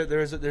definitely saying. are,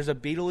 yeah. There's a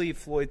Beatle-y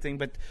Floyd thing,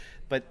 but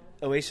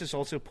Oasis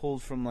also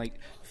pulled from like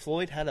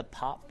Floyd had a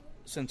pop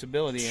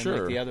sensibility in Sure.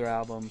 like the other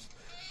albums.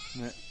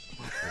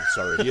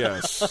 Sorry.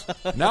 Yes.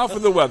 Now for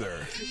the weather.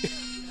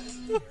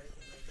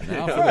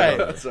 Now for Right.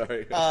 the weather.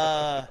 Sorry.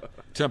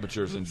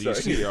 Temperatures in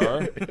DC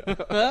are.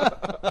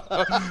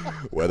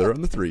 Weather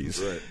on the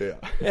threes. Right. Yeah.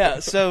 Yeah,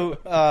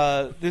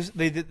 so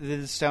they did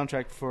this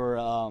soundtrack for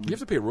You have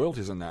to pay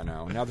royalties on that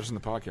now. Now there's in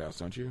the podcast,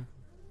 don't you?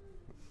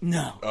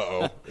 no.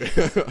 Uh-oh.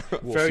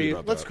 We'll Very, see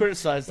about let's that.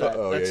 criticize that.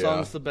 Uh-oh, that yeah.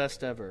 song's the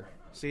best ever.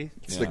 See,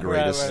 It's Yeah. the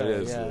greatest. Right,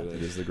 It is. yeah. It It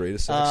is. is the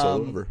greatest sex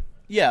solo ever.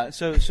 Yeah.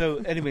 So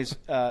anyways,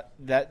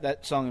 that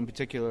song in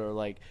particular,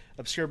 like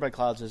 "Obscured by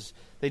Clouds," is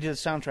they did a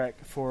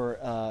soundtrack for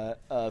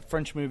a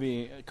French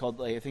movie called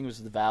like, I think it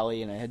was The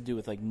Valley, and it had to do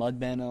with like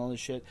mudmen and all this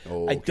shit.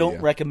 Oh, I okay, don't yeah.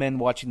 recommend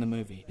watching the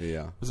movie.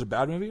 Yeah. Was it a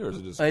bad movie or is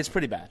it just? It's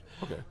pretty bad.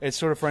 Okay. It's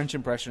sort of French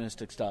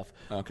impressionistic stuff.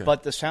 Okay.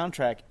 But the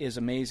soundtrack is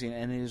amazing,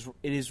 and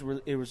it was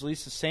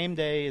released the same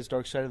day as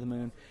Dark Side of the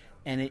Moon,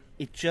 and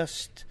it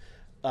just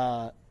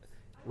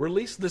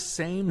Released the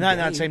same no, day?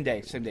 not same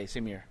day,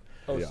 same year.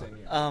 Oh, Yeah. same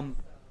year.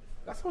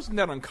 That wasn't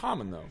that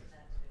uncommon, though.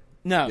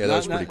 No, Yeah, that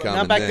was pretty common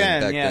Not back then.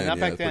 then. Back yeah, then, not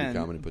yeah, back it's pretty then.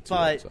 common to put two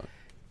but albums out.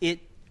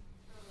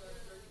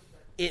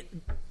 it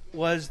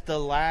was the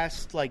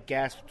last like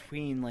gasp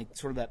between like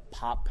sort of that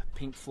pop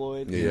Pink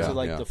Floyd Yeah, to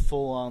like yeah. the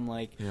full on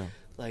like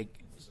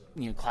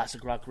Yeah.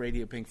 classic rock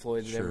radio Pink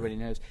Floyd that everybody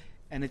knows,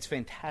 and it's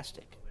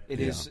fantastic. It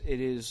Yeah. is.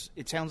 It is.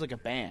 It sounds like a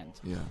band.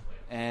 Yeah.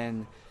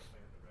 And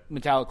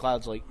Metallic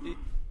Clouds it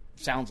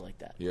sounds like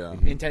that. Yeah.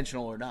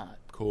 Intentional or not.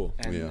 Cool.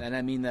 And Yeah. and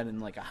I mean that in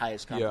like a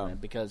highest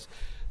compliment because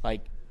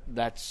like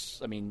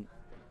that's I don't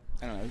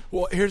know.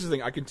 Well, here's the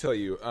thing. I can tell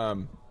you,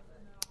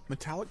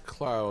 Metallic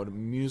Cloud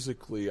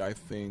musically, I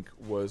think,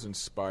 was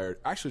inspired.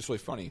 Actually, it's really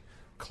funny.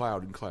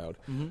 Cloud and Cloud.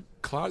 Mm-hmm.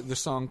 Cloud. The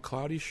song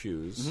 "Cloudy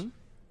Shoes."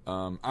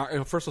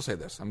 First, I'll say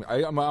this.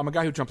 I'm a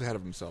guy who jumped ahead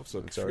of himself,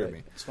 so forgive all right.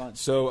 me. It's fine.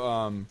 So,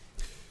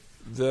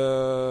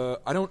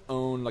 I don't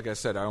own, like I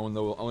said, I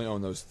only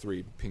own those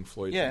 3 Pink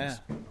Floyd Yeah.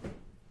 things.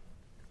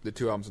 The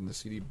 2 albums and the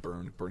CD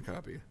burned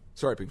copy.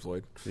 Sorry, Pink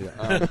Floyd. Yeah.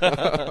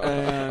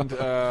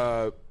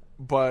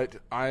 But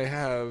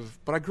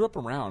I grew up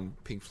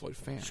around Pink Floyd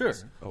fans. Sure.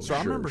 Oh, So I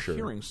sure, remember sure.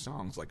 hearing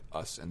songs like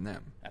Us and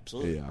Them.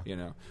 Absolutely. Yeah. You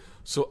know,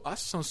 so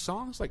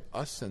songs like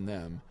Us and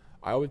Them,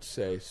 I would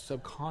say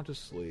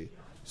subconsciously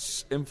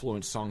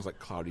influenced songs like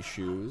Cloudy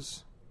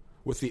Shoes,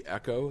 with the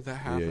echo that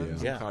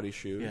happens Yeah. in Cloudy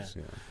Shoes,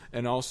 Yeah.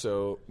 and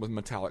also with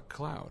Metallic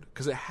Cloud,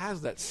 because it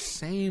has that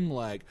same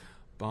like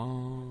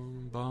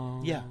bum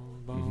bum Yeah.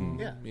 bum,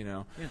 Yeah. you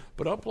know. Yeah.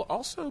 But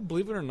also,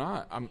 believe it or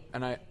not,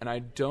 I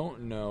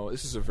don't know.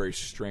 This is a very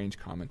strange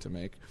comment to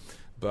make,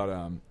 but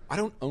I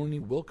don't own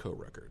any Wilco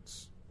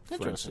records, for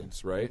Interesting.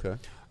 instance, right?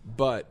 Okay.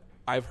 But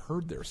I've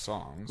heard their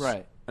songs,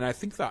 Right. And I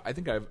think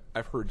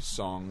I've heard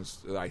songs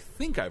that I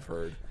think I've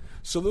heard.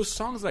 So those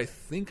songs that I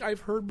think I've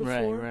heard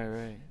before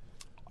Right.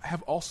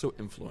 have also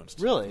influenced.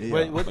 Really? Yeah.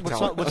 Wait, what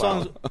Metallic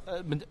songs?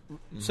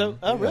 So,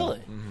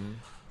 really?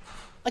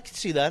 I could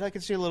see that. I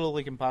could see a little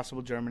like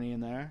Impossible Germany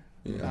in there.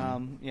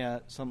 Yeah.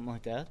 Something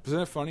like that. Isn't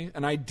that funny?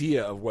 An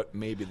idea of what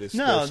maybe this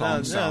No,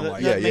 song sound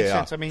like. that makes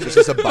sense. I mean, it's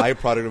just a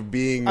byproduct of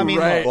being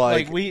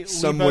we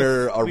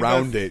somewhere both-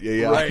 around it.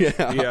 Yeah, Right.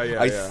 yeah.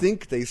 Yeah. I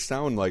think they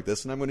sound like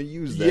this, and I'm going to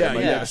use that in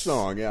my next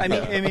song. Yeah,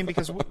 I mean,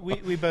 because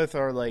we both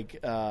are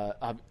like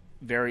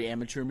very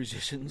amateur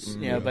musicians,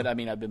 But I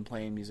mean, I've been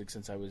playing music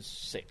since I was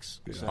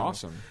 6. So,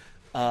 Awesome.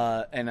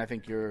 and I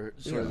think you're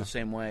sort of the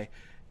same way.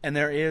 And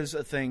there is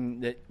a thing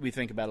that we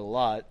think about a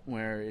lot,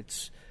 where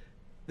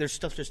there's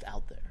stuff just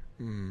out there.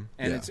 And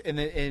it's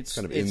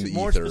kind of in the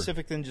more ether.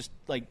 specific than just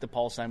like the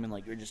Paul Simon,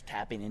 like you're just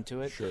tapping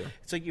into it. Sure.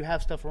 It's like you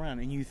have stuff around,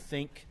 and you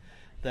think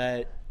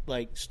that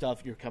like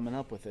stuff you're coming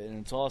up with it, and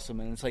it's awesome,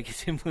 and it's like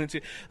it's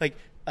influencing. Like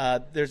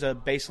there's a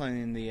bass line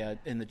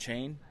in the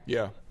Chain.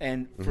 Yeah.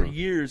 And for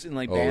years in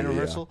like band yeah.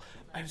 rehearsal,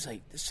 I was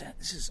like, this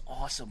is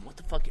awesome. What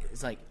the fuck?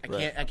 It's like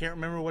I can't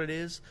remember what it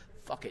is.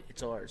 Fuck it,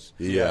 it's ours.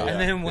 Yeah. And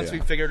then once we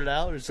figured it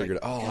out, it was figured,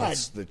 like, oh, God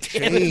it's the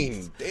damn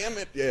Chain. Damn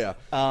it. Yeah.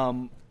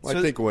 So I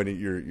think when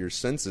your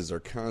senses are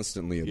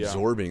constantly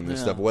absorbing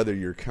this stuff, whether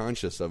you're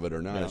conscious of it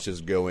or not, it's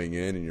just going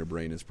in and your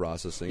brain is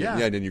processing it. Yeah,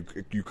 and then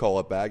you call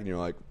it back and you're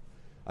like,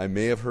 I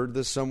may have heard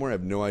this somewhere. I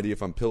have no idea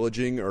if I'm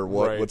pillaging or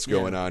what's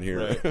going on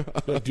here.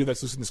 Right. Dude,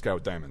 that's Lucy in the Sky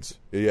with Diamonds.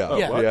 Yeah.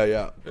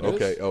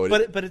 Okay. Oh,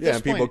 but at this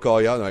and people point,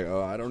 call you out and like,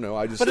 oh, I don't know.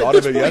 I just but thought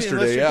at of this it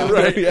point, yesterday.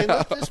 unless you're Yeah. doing-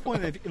 At this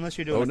point, unless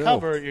you're doing a no.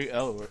 cover,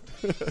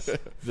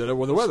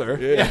 The weather.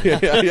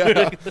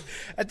 Yeah.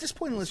 At this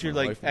point, unless you're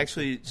like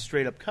actually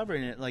straight up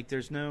covering it, like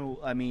there's no.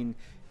 I mean,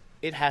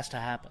 it has to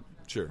happen.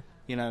 Sure.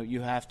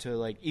 You have to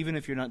like, even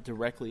if you're not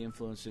directly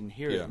influenced and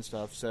hear it and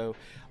stuff. So,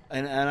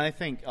 and I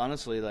think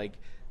honestly, like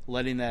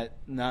letting that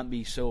not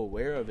be so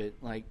aware of it,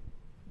 like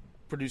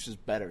produces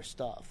better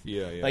stuff.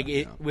 Yeah. Like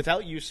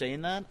without you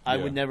saying that, I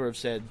would never have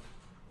said,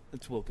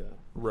 "It's Wilco."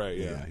 Right.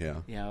 Yeah.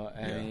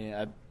 I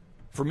mean,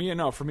 For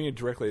me,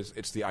 directly,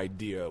 it's the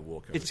idea of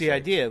Wilco. it's the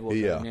idea of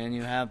Wilco, Yeah. and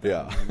you have that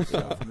Yeah. and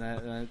stuff,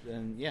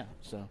 and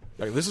so.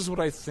 Like, this is what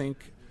I think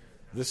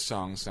this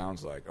song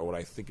sounds like, or what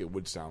I think it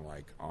would sound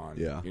like on,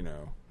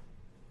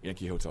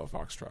 Yankee Hotel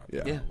Foxtrot.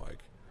 Yeah. Yeah. Like,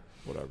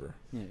 whatever.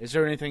 Yeah. Is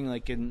there anything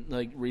like in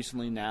like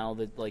recently now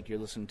that like you're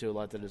listening to a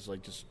lot that is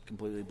like just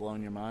completely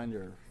blowing your mind,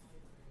 or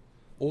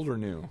Old or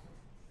new?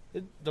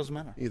 it doesn't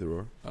matter? Either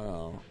or.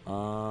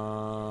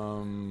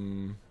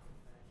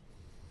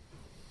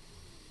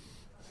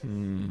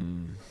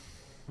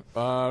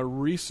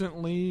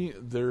 Recently,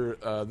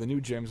 the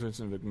new James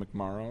Vincent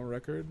McMorrow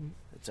record.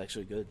 It's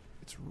actually good.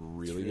 It's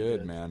really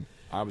good, man.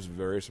 I was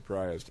very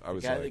surprised. I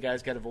was The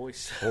guy's got a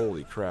voice.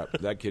 holy crap,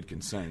 that kid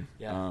can sing.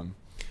 Yeah.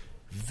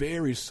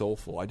 Very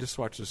soulful. I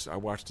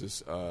watched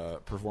this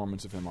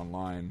performance of him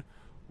online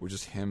with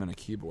just him and a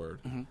keyboard.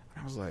 And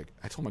I was like,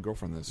 I told my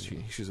girlfriend this.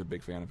 She's a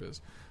big fan of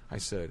his. I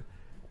said,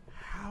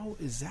 how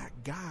is that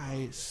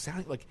guy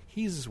sounding like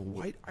he's this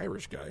white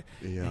Irish guy?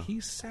 Yeah. And he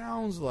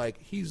sounds like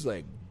he's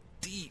like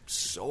deep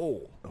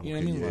soul. You know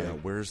what I mean? Yeah.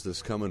 Like, Where's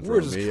this coming from?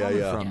 where's this coming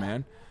yeah. from,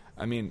 man?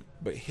 I mean,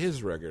 but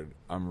his record,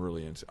 I'm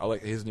really into. I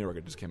like his new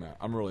record just came out.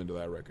 I'm really into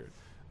that record.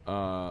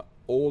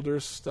 Older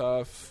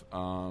stuff,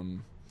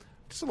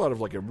 just a lot of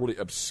like a really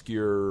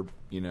obscure,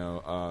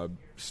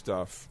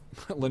 stuff.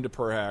 Linda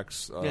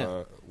Perhacs,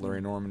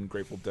 Larry Norman,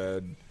 Grateful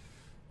Dead.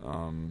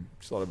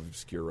 Just a lot of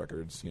obscure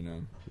records,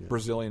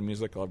 Brazilian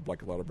music. I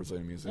like a lot of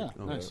Brazilian music.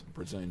 Nice.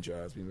 Brazilian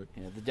jazz music.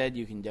 Yeah, the Dead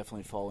you can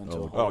definitely fall into.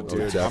 a Oh, hole. dude,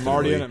 definitely. I'm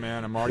already in it,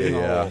 man. I'm already in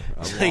the hole.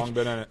 I've Like, long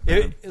been in it.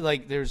 Man.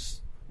 Like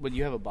there's when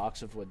you have a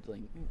box of at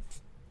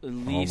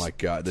least Oh my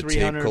god, the tape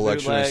 300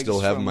 collection I still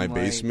have in bootlegs my from,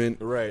 like- basement.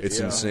 Right, It's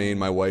yeah. insane.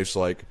 My wife's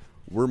like,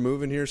 we're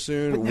moving here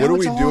soon. But What now are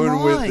it's we all doing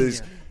online. with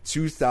this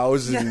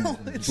 2,000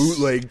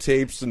 bootleg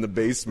tapes in the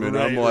basement?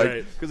 Right, I'm like,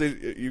 right. because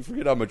you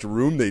forget how much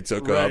room they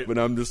took Right. up, and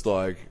I'm just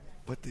like,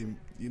 but they,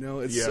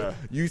 it's Yeah.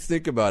 you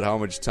think about how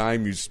much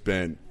time you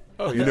spent,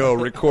 Oh,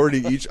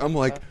 recording each. I'm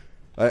like,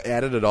 I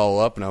added it all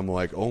up, and I'm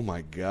like, oh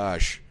my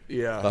gosh.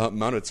 Yeah. The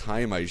amount of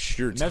time that's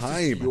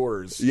time. just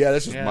yours. Yeah,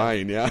 that's just Yeah.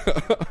 mine, yeah.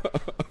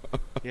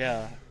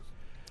 Yeah.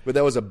 But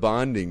that was a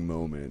bonding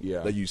moment Yeah.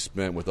 that you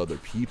spent with other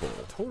people.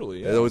 Totally,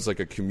 Yeah. yeah. That was like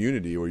a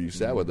community where you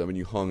sat with them and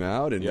you hung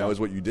out, and Yeah. that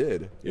was what you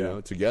did, Yeah.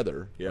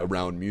 together Yeah.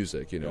 around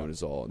music, Yeah. and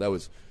it's all that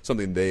was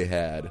something they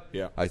had.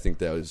 Yeah. I think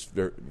that was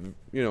very,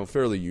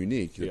 fairly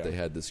unique that Yeah. they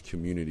had this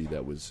community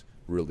that was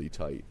really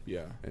tight.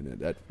 Yeah. and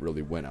that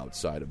really went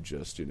outside of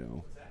just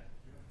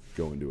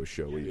going to a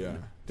show. Even, Yeah,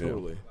 you know.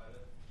 totally.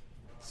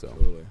 So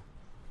Totally.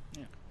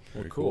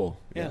 very cool.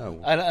 Yeah. Yeah.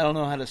 I don't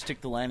know how to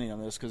stick the landing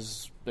on this because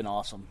it's been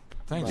awesome.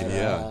 Thank But, you.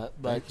 Yeah.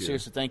 But Thank you.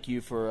 seriously, thank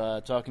you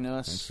for talking to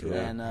us. Yeah.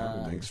 And,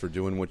 Thanks for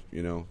doing what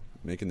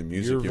making the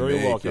music You're you very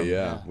make. welcome. Yeah,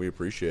 Yeah. we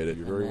appreciate it.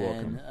 You're very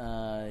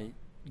welcome.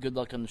 Good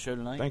luck on the show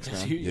tonight. Thanks,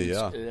 man.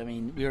 Yeah. I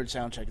mean, we heard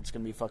soundcheck. It's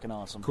going to be fucking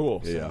awesome.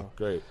 Cool. Yeah.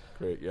 Great.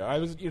 Yeah.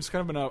 It's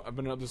kind of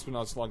been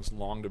this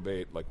long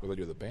debate, like whether I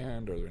do the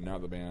band or they're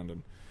not the band,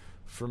 and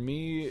for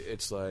me,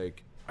 it's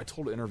like I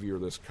told an interviewer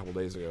this a couple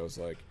days ago. It's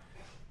like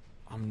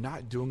I'm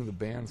not doing the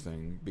band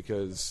thing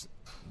because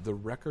the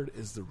record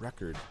is the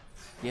record.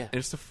 Yeah. And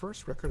it's the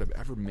first record I've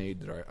ever made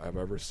that I've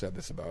ever said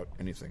this about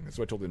anything. That's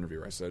what I told the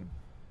interviewer. I said,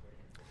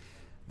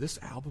 this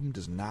album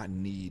does not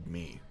need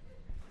me.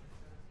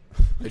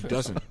 It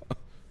doesn't.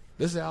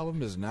 This album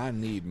does not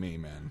need me,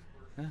 man.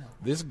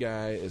 This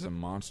guy is a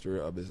monster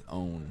of his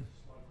own.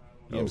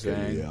 You know what I'm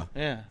saying?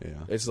 Yeah.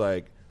 It's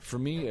like, for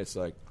me, it's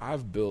like,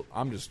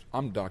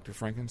 I'm Dr.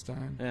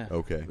 Frankenstein. Yeah.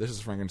 Okay. This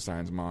is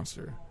Frankenstein's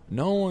monster.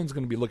 No one's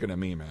going to be looking at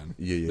me, man.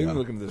 Yeah. They're gonna be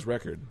looking at this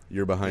record.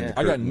 You're behind the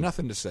I got curtain.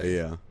 nothing to say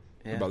Yeah.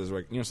 about this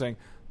record. You know what I'm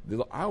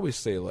saying? I always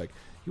say, like,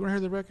 you want to hear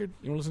the record?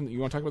 You want to listen? You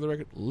want to talk about the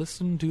record?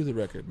 Listen to the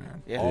record,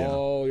 man. Yeah.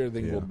 All your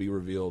thing Yeah. will be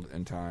revealed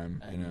in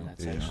time. You know,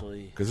 That's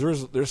actually... because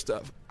there's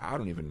stuff I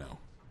don't even know.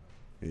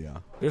 Yeah.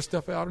 There's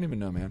stuff I don't even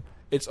know, man.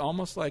 It's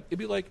almost like it'd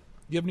be like,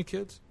 you have any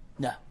kids?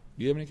 No.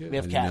 Do you have any kids? We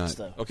have do cats,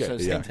 not. though. Okay. So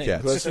Yeah, same thing.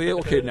 cats. Let's say,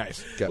 okay,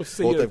 nice. Cat- Let's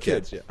say both you have have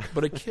kids, kids. yeah.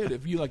 But a kid,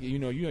 if you like,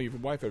 your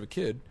wife have a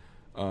kid,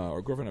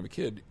 or girlfriend have a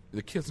kid,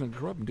 the kid's gonna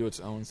grow up and do its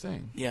own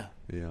thing. Yeah.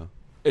 Yeah.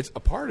 It's a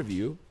part of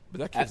you, but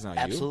that kid's not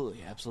you. Absolutely.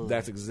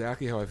 That's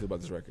exactly how I feel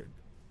about this record.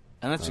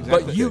 And that's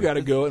exactly... But you got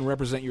to go and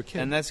represent your kid.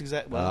 And that's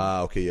exactly...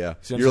 Well, Okay, yeah.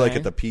 See what You're I'm like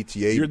saying? at the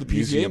PTA. You're the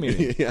PTA museum.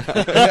 meeting.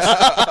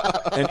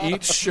 Yeah. And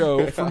each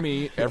show for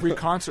me, every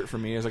concert for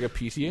me is like a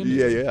PTA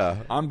meeting. Yeah.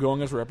 I'm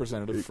going as a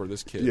representative for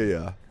this kid.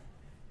 Yeah.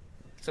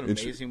 it's an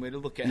amazing way to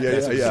look at Yeah, it.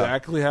 That's yeah.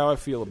 exactly how I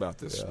feel about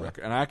this Yeah.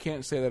 record. And I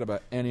can't say that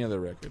about any other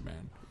record,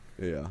 man.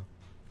 Yeah.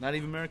 Not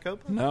even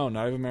Maricopa? No,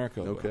 not even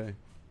Maricopa. Okay.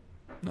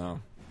 No.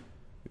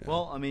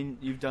 Well, I mean,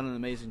 you've done an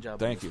amazing job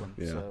Thank with you.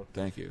 this one. Yeah. So.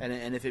 Thank you.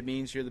 And if it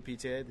means you're the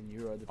PTA, then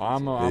you are the PTA.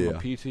 I'm a Yeah.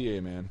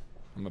 PTA, man.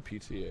 I'm a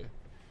PTA.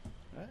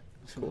 All right.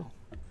 Cool.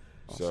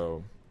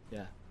 So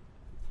Yeah.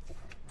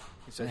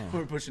 He said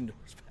we're pushing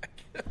doors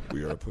back.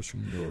 we are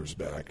pushing doors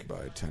back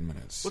by 10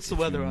 minutes. What's the If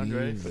you weather,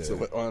 Andre? need So,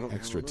 I don't-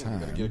 extra I don't know. time.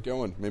 Gotta get it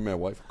going. Maybe my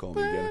wife will call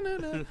me again.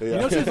 You know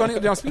what's really funny?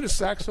 Now, speaking of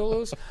sax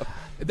solos,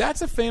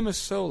 that's a famous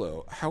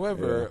solo.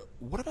 However,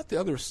 what about the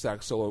other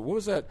sax solo? What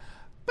was that?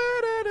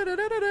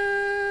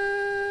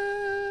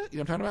 You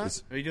know what I'm talking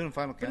about? Are you doing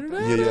Final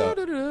Countdown?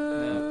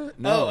 Yeah.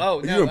 No. Oh,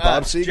 you no. doing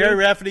Bob Seger? Jerry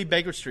Rafferty,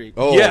 Baker Street.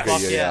 Oh, Yes.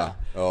 okay, yeah.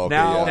 Oh, okay,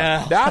 Now,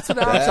 yeah. that's what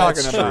I'm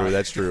talking That's about. true.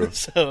 That's true.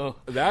 So,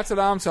 That's what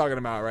I'm talking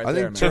about right I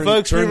there, think so man. Turn-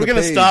 folks, we Turn were the going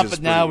to Page stop, is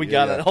but now pretty- we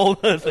got yeah. a whole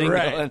other thing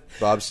Right. going.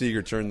 Bob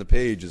Seger, Turn the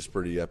Page is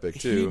pretty epic He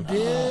too.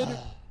 did.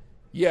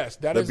 Yes,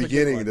 that The is a good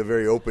beginning, one. the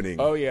very opening.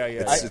 Oh, yeah,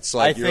 yeah. It's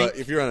like I you're think-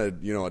 if you're on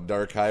a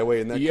dark highway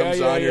and that Yeah, comes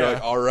yeah, on, you're yeah.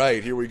 like, all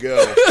right, here we go.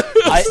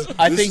 I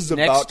This think is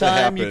next about to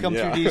time you happen, come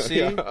yeah. through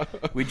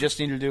DC, we just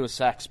need to do a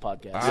sax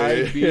podcast.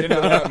 I'd be into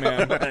that,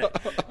 man.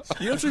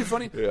 You know what's really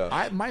funny?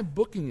 Yeah. My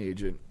booking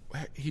agent,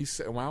 he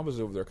said, when I was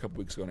over there a couple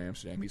weeks ago in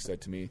Amsterdam, he said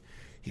to me,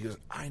 he goes,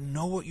 I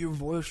know what your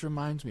voice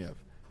reminds me of.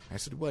 I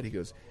said, what? He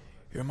goes,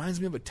 it reminds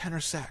me of a tenor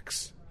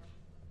sax.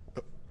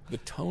 The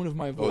tone of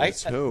my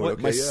voice. the tone. what-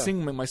 Okay, my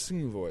yeah. my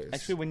singing voice.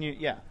 Actually, when you,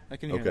 I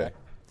can hear Okay. that.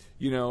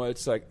 You know,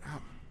 it's like,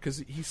 because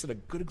he said a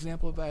good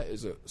example of that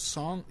is a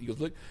song. He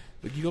goes, look,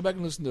 you go back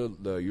and listen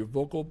to your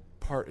vocal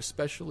part,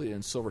 especially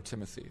in Silver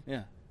Timothy.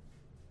 Yeah.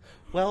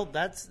 Well,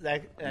 that's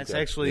Okay.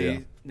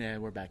 actually yeah.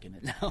 We're back in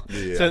it now.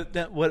 Yeah. So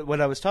that,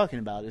 what I was talking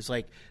about is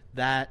like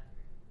that.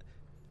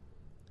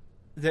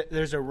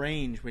 There's a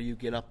range where you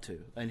get up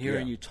to, and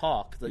hearing Yeah. you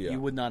talk that Yeah. you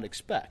would not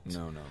expect.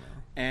 No.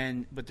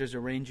 But there's a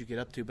range you get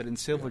up to. But in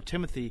Silver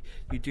Timothy,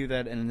 you do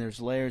that, and there's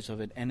layers of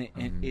it, and it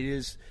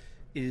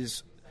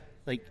is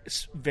like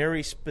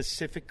very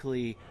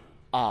specifically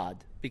odd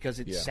because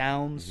it Yeah.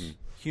 sounds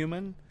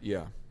human,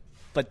 Yeah.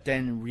 but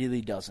then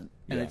really doesn't,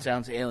 and Yeah. it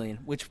sounds alien,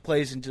 which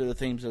plays into the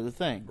themes of the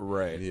thing.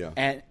 Right. Yeah.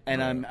 And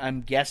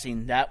I'm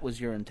guessing that was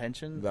your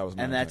intention. That was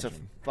my and that's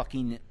intention. a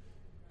fucking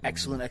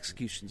excellent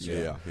execution.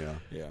 Skill.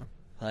 Yeah.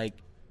 Like,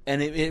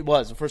 and it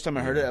was the first time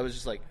I heard it. I was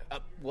just like,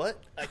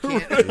 "What? I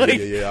can't."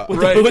 Yeah.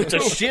 What the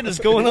shit is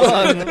going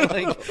on?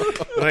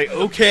 like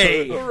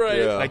okay, Right.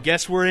 Yeah. I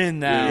guess we're in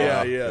now.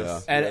 Yeah, yes.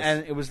 yes.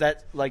 And it was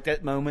that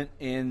moment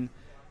in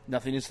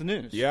Nothing Is the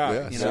News. Yeah.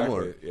 Yeah, You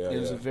similar. know, Yeah, it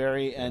was yeah. a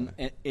very and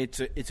it's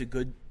a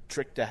good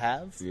trick to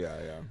have.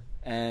 Yeah.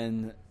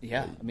 And I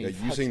mean,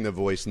 Yeah, using the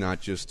voice not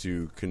just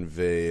to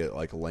convey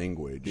like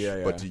language,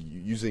 Yeah. but to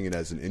using it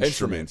as an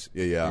instrument.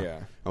 Yeah. Yeah.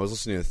 I was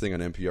listening to a thing on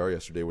NPR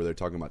yesterday where they're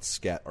talking about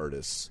scat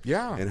artists.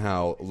 Yeah. And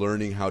how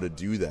learning how to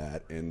do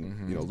that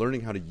and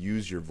learning how to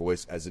use your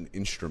voice as an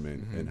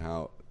instrument and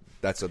how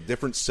that's a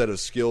different set of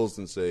skills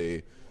than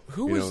say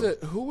Who was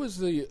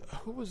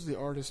the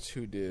artist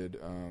who did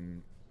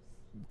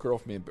Girl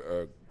from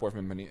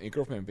Boyfriend in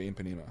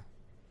Ipanema?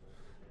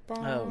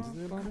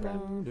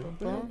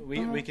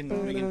 we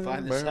can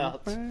find this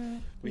out.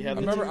 We have.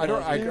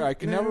 I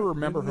can never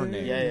remember her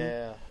name.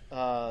 Yeah.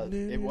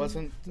 It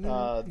wasn't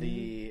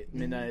the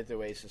Midnight at the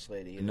Oasis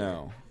lady. either.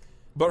 No,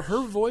 but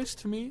her voice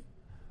to me,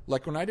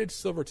 like when I did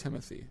Silver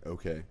Timothy,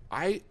 okay.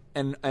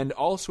 and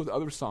also with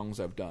other songs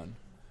I've done,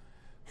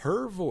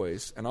 her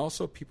voice and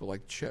also people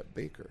like Chet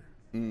Baker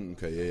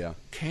Okay, yeah.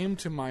 came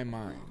to my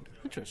mind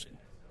Interesting.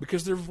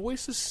 because their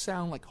voices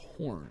sound like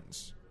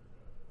horns.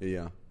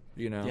 Yeah.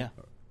 You know. Yeah.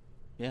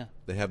 Yeah.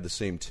 They have the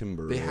same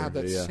timbre. They have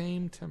that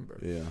same timbre.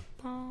 Yeah.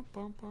 Bum,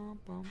 bum, bum,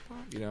 bum,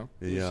 bum, you know?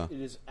 Yeah. It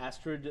is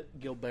Astrid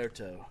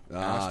Gilberto.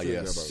 Astrid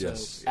yes. Gilberto.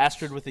 Yes. So,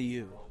 Astrid with a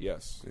U.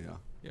 Yes.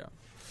 Yeah.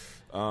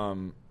 Yeah.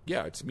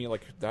 Yeah, to me,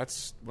 like,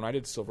 that's when I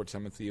did Silver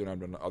Timothy and I've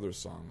done other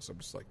songs, I'm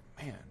just like,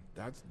 man,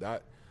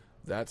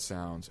 that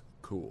sounds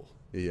cool.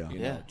 Yeah. You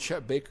know?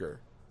 Chet Baker,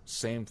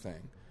 same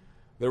thing.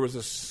 There was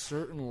a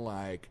certain,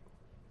 like,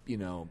 you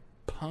know,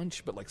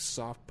 punch, but like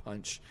soft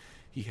punch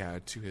he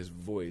had to his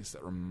voice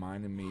that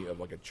reminded me of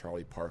like a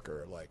Charlie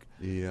Parker, like,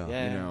 Yeah.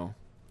 you know,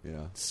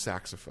 Yeah.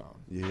 saxophone.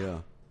 Yeah.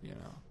 You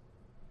know,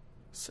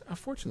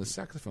 unfortunately, the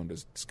saxophone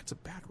just gets a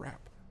bad rap.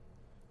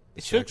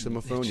 It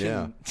Saxophone,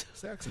 yeah.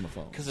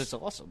 Saxophone, because it's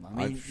awesome.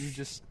 I mean, you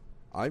just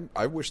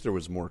I wish there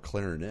was more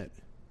clarinet.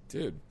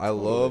 dude. I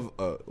love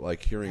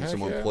like hearing Heck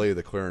someone yeah. play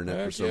the clarinet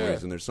Heck for some yeah.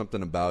 reason. There's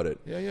something about it.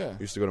 Yeah. I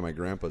used to go to my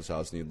grandpa's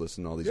house and he'd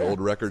listen to all these Yeah.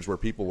 old records where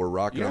people were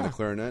rocking on Yeah. the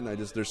clarinet, and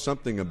there's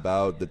something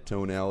about the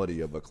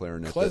tonality of a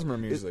clarinet. Klezmer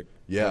music,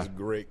 yeah. has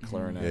great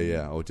clarinet.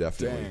 Yeah. Oh,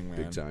 definitely, Dang, man.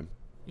 big time.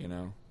 You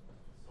know,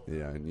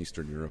 Yeah, in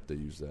Eastern Europe they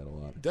use that a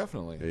lot.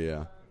 definitely.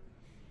 Yeah.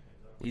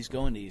 he's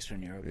going to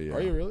Eastern Europe. Yeah.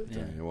 Are you really?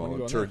 Yeah, When well, you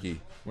going Turkey.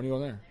 there? When are you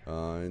going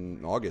there?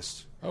 In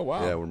August. Oh,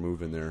 wow. Yeah, we're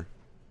moving there.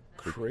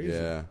 Crazy.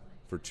 Yeah,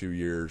 for 2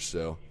 years.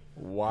 So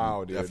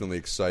Wow, dude. definitely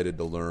excited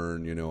to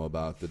learn,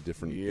 about the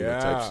different Yeah.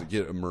 types to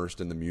get immersed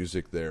in the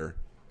music there.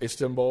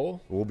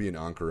 Istanbul. We'll be in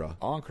Ankara.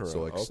 Ankara,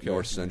 So like okay.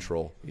 north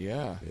central.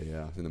 Yeah.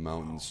 Yeah, in the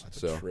mountains. that's a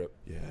so trip.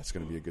 yeah, it's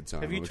going to be a good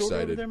time. Have you I'm toured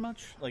excited. over there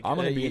much? Like, I'm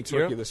going to be in Turkey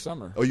Europe? this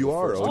summer. Oh, you For the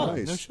are? first Oh, time.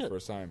 nice. No shit.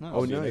 First time. No. I'll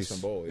Oh, be in nice.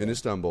 Istanbul. Yeah. In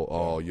Istanbul.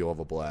 Oh, you'll have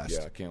a blast. Yeah,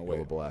 I can't You'll have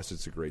wait. a blast.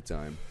 It's a great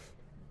time.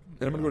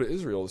 And I'm going to go to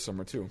Israel this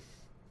summer too.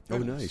 Oh,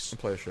 nice. And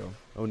play a show.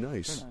 Oh,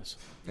 nice. Very nice.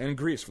 And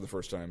Greece for the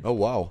first time. Oh,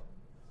 wow.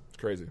 It's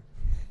crazy.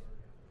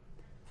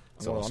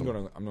 That's I'm awesome.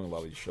 going to a lot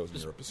of these shows in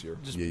Europe this year.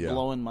 Just Yeah.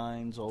 blowing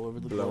minds all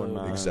over the Blowing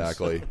globe. minds.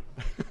 Exactly.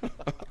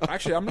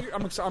 Actually,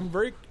 I'm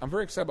very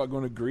excited about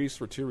going to Greece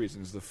for two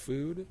reasons: the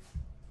food,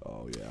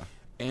 Oh, yeah.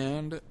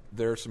 and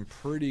there's some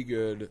pretty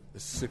good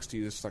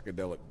 '60s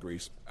psychedelic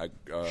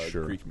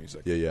Sure. Greek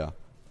music. Yeah.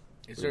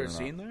 Is there a Believe it or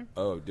scene not. there?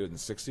 Oh, dude, in the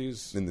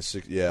 '60s. In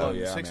the yeah. Oh,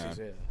 yeah, 60s,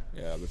 man.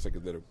 Yeah, there's like a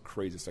bit of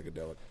crazy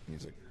psychedelic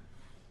music.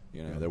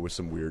 You know. Yeah, there was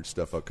some weird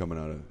stuff coming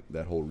out of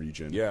that whole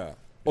region. Yeah.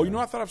 Oh, you know,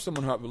 I thought of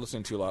someone who I've been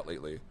listening to a lot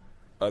lately.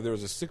 There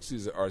was a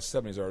 '60s or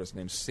 '70s artist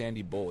named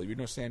Sandy Bull. You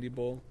know Sandy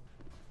Bull?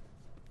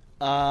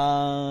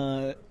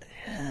 Name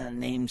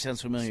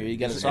sounds familiar. You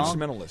got a He's an song?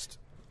 instrumentalist.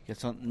 Got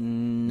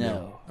something?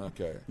 No.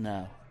 Okay.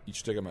 No. You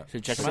should check him out.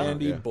 Should check him out?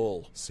 Sandy Yeah.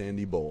 Bull,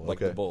 Sandy Bull. like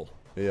okay. the bull.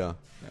 Yeah.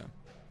 Yeah.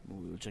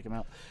 We'll check him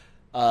out.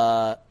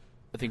 I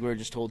think we were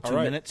just told 2 All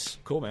right. minutes.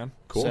 Cool, man.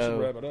 Cool. So-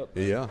 Wrap it up.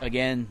 Yeah.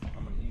 Again,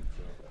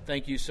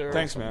 thank you, sir.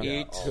 Thanks, man.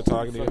 Eat. Good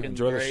talking to you. Fucking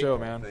Enjoy the great. show,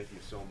 man. Thank you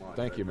so much.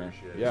 Thank you, man.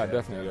 appreciate it. Yeah,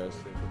 definitely, guys.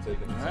 All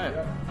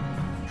right.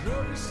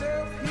 Drove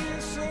yourself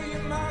here, so you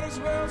might as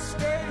well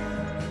stay.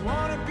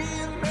 Wanna be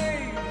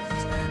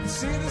amazed,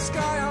 see the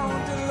sky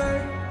on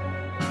delay.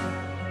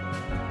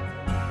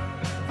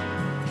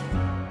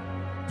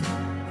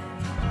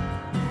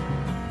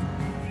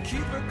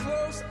 Keep a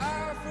close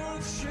eye for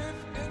the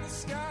shift in the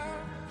sky.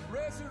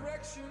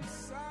 Resurrection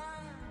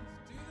signs,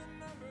 do the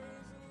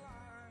numbers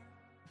align?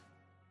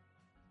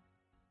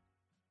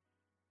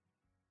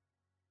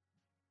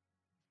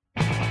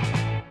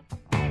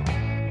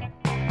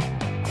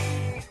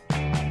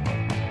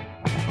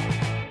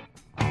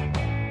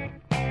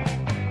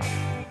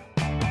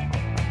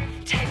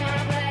 Take me on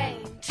a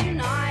plane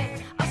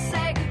tonight. I'll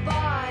say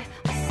goodbye.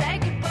 I'll say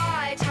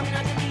goodbye. Tell me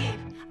not to leave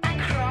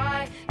and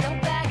cry. No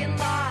beg and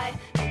lie.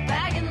 No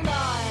beg and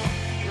lie.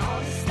 And all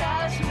the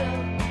stars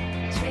will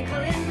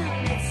twinkle in the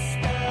midst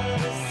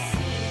of the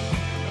sea.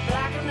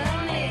 Black and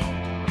lonely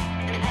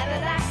and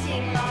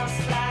everlasting, lost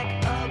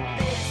like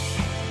abyss.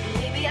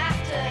 Maybe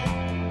after,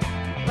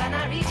 when I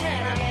return, I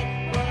get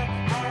what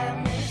I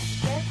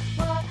missed. Get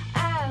what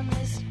I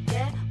missed.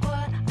 Get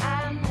what I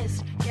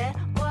missed. Get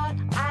what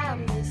I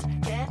missed.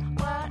 Get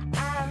what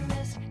I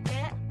missed.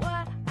 Get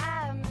what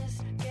I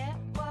missed. Get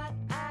what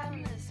I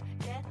missed.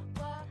 Get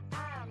what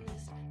I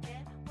missed.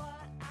 Get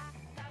what I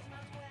 1,000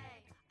 miles away.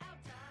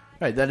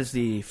 Outside. Right, that is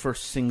the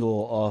first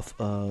single off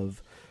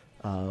of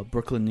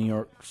Brooklyn, New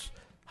York's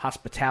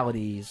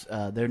Hospitality's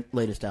their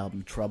latest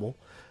album, Trouble.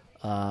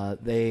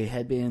 They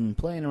had been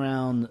playing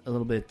around a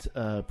little bit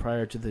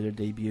prior to their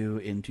debut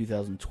in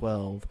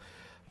 2012,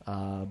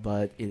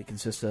 but it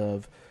consists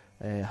of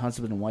a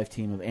husband and wife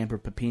team of Amber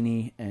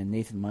Papini and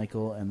Nathan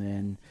Michael, and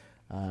then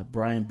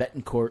Brian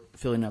Betancourt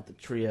filling out the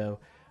trio.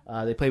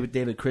 They played with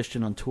David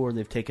Christian on tour.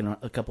 They've taken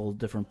a couple of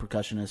different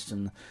percussionists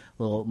and a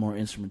little more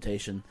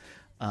instrumentation.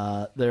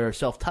 Their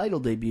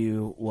self-titled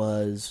debut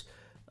was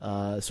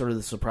sort of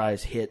the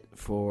surprise hit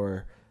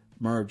for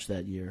Merge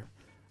that year.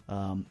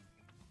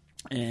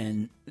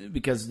 And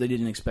because they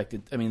didn't expect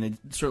it, I mean, they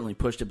certainly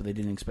pushed it, but they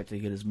didn't expect it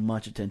to get as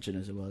much attention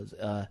as it was.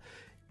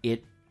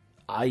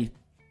 I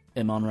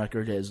am on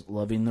record as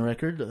loving the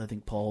record. I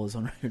think Paul is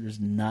on record as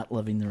not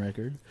loving the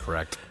record.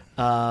 Correct.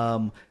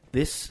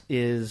 This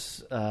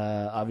is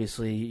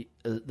obviously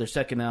their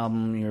second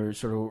album. You're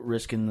sort of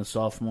risking the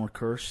sophomore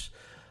curse.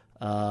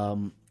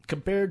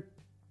 Compared,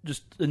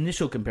 just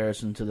initial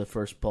comparison to the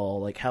first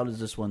Paul, like how does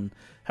this one?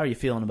 How are you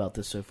feeling about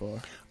this so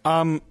far?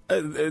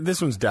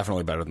 This one's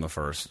definitely better than the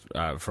first,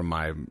 from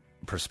my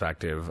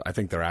perspective. I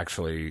think they're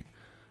actually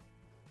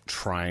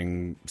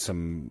trying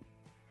some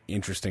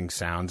interesting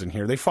sounds in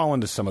here. They fall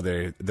into some of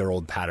their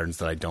old patterns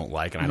that I don't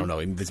like, and I don't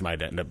know, this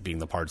might end up being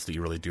the parts that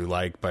you really do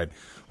like, but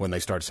when they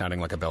start sounding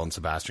like a Belle and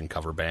Sebastian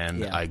cover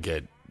band, I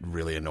get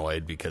really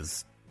annoyed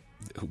because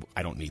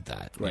I don't need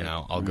that. Right. You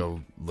know, I'll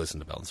go listen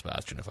to Belle and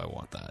Sebastian if I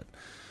want that.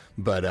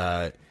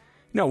 But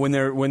no, when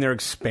they're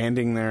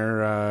expanding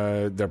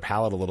their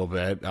palette a little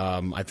bit,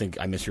 I think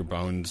I Miss Your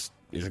Bones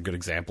is a good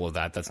example of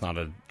that. That's not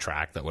a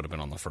track that would have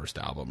been on the first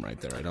album right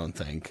there, I don't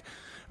think.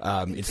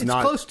 It's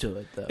not close to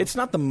it, though. It's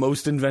not the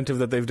most inventive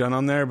that they've done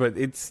on there, but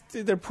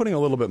they're putting a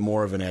little bit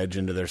more of an edge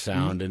into their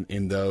sound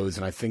in those.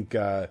 And I think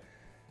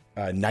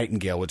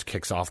Nightingale, which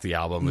kicks off the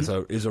album,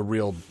 is a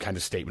real kind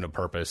of statement of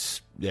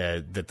purpose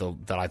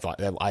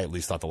that I at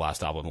least thought the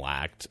last album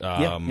lacked.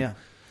 Yeah.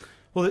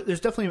 Well, there's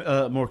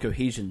definitely more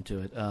cohesion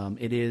to it.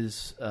 It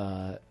is,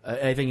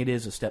 I think, it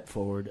is a step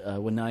forward.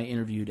 When I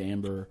interviewed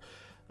Amber,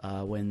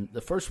 when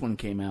the first one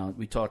came out,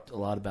 we talked a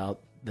lot about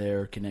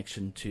their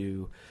connection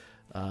to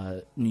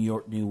New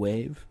York New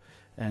Wave,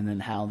 and then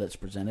how that's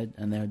presented,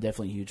 and they're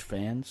definitely huge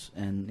fans.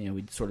 And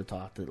we sort of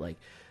talked that like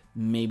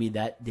maybe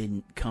that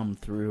didn't come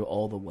through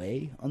all the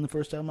way on the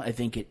first album. I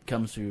think it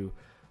comes through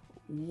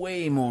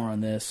way more on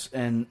this,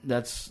 and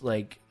that's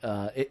like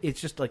it's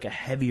just like a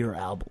heavier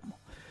album,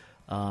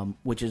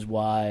 which is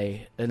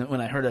why. And when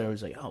I heard it, I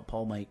was like, oh,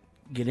 Paul might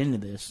get into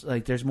this.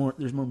 Like there's more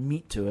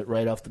meat to it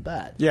right off the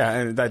bat. Yeah,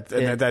 and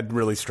that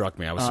really struck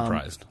me. I was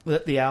surprised.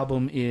 The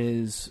album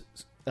is.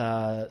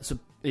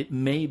 It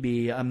may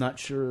be, I'm not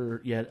sure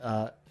yet,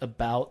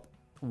 about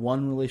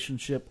one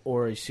relationship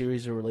or a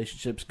series of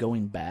relationships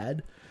going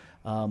bad.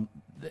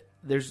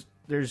 There's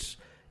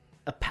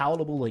a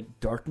palatable like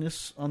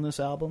darkness on this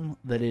album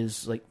that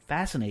is like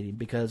fascinating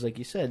because, like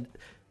you said,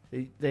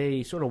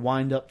 they sort of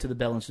wind up to the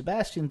Belle and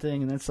Sebastian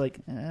thing, and it's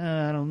like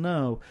I don't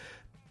know,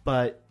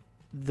 but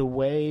the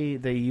way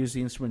they use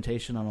the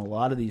instrumentation on a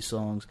lot of these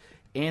songs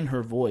and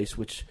her voice,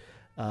 which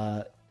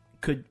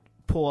could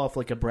pull off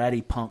like a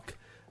bratty punk.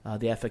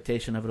 The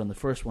affectation of it on the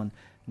first one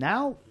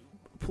now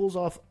pulls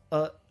off.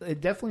 It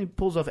definitely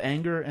pulls off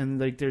anger, and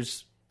like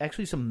there's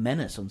actually some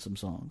menace on some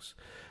songs.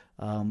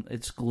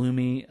 It's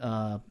gloomy.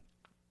 I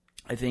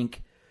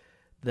think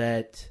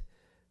that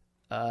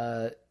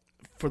for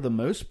the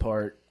most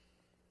part,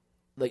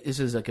 like this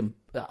is I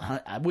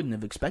wouldn't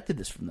have expected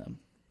this from them.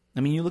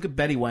 I mean, you look at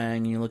Betty Wang,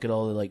 and you look at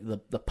all the like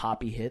the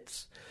poppy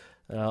hits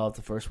of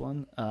the first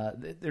one.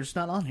 They're just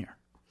not on here.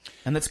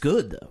 And that's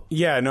good, though.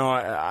 Yeah, no,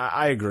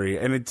 I agree,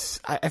 and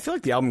I feel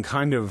like the album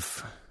kind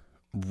of,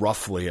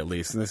 roughly at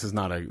least, and this is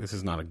not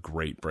a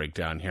great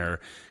breakdown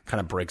here,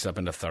 kind of breaks up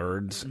into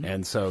thirds,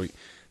 and so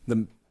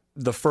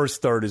the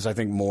first third is I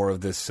think more of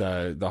this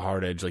the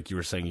hard edge, like you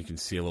were saying, you can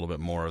see a little bit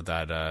more of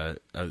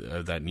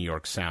that New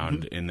York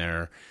sound in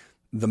there.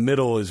 The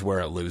middle is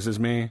where it loses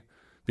me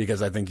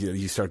because I think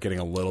you start getting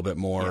a little bit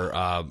more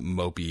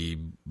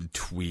mopey,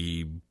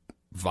 twee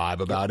vibe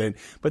about it,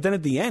 but then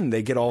at the end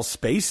they get all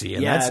spacey,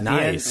 and that's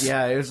nice.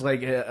 It was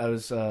like I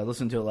was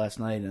listening to it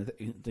last night, and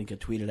I think I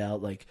tweeted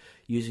out like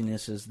using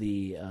this as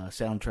the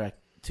soundtrack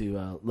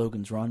to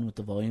Logan's Run with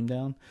the volume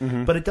down.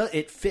 But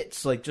it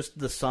fits like just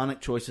the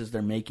sonic choices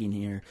they're making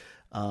here,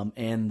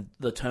 and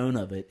the tone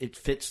of it. It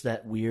fits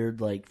that weird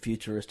like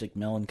futuristic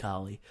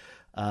melancholy.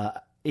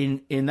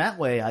 In that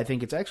way, I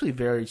think it's actually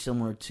very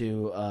similar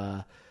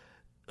to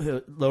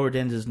Lower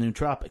Dens' New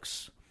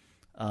Tropics.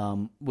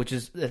 Which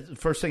is the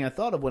first thing I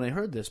thought of when I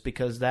heard this,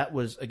 because that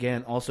was,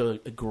 again, also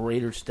a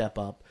greater step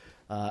up.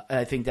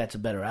 I think that's a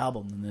better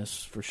album than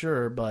this, for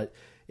sure, but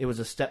it was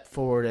a step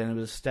forward, and it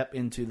was a step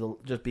into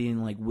just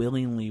being, like,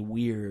 willingly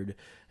weird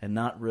and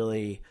not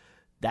really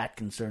that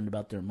concerned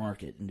about their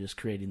market and just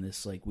creating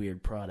this, like,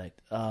 weird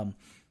product. I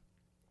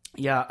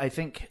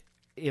think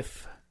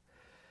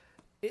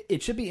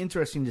it should be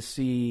interesting to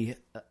see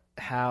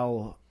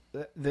how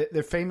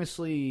they're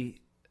famously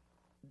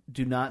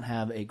do not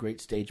have a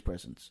great stage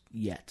presence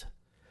yet.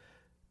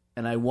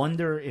 And I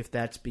wonder if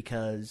that's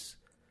because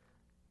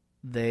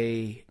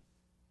this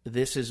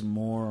is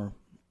more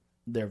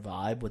their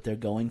vibe, what they're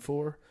going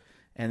for.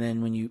 And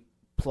then when you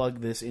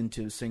plug this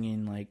into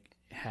singing like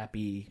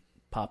happy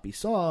poppy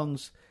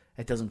songs,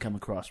 it doesn't come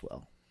across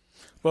well.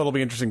 Well, it'll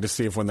be interesting to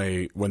see if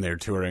when they're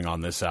touring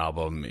on this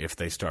album, if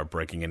they start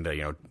breaking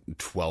into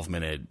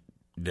 12-minute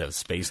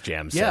Space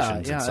Jam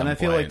sessions. Yeah, at some and I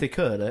feel point. like they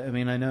could. I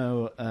mean, I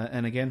know,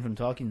 and again from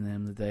talking to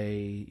them, that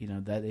they,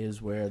 that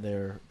is where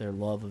their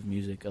love of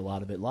music, a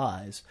lot of it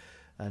lies,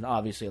 and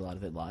obviously a lot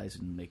of it lies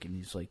in making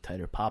these like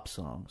tighter pop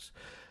songs.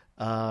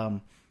 I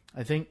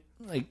think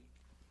like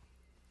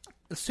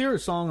Let's hear a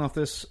song off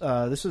this.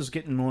 This is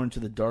getting more into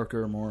the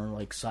darker, more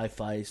like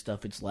sci-fi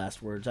stuff. It's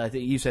Last Words. I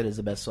think you said it's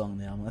the best song on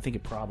the album. I think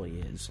it probably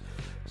is.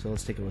 So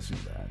let's take a listen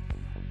to that.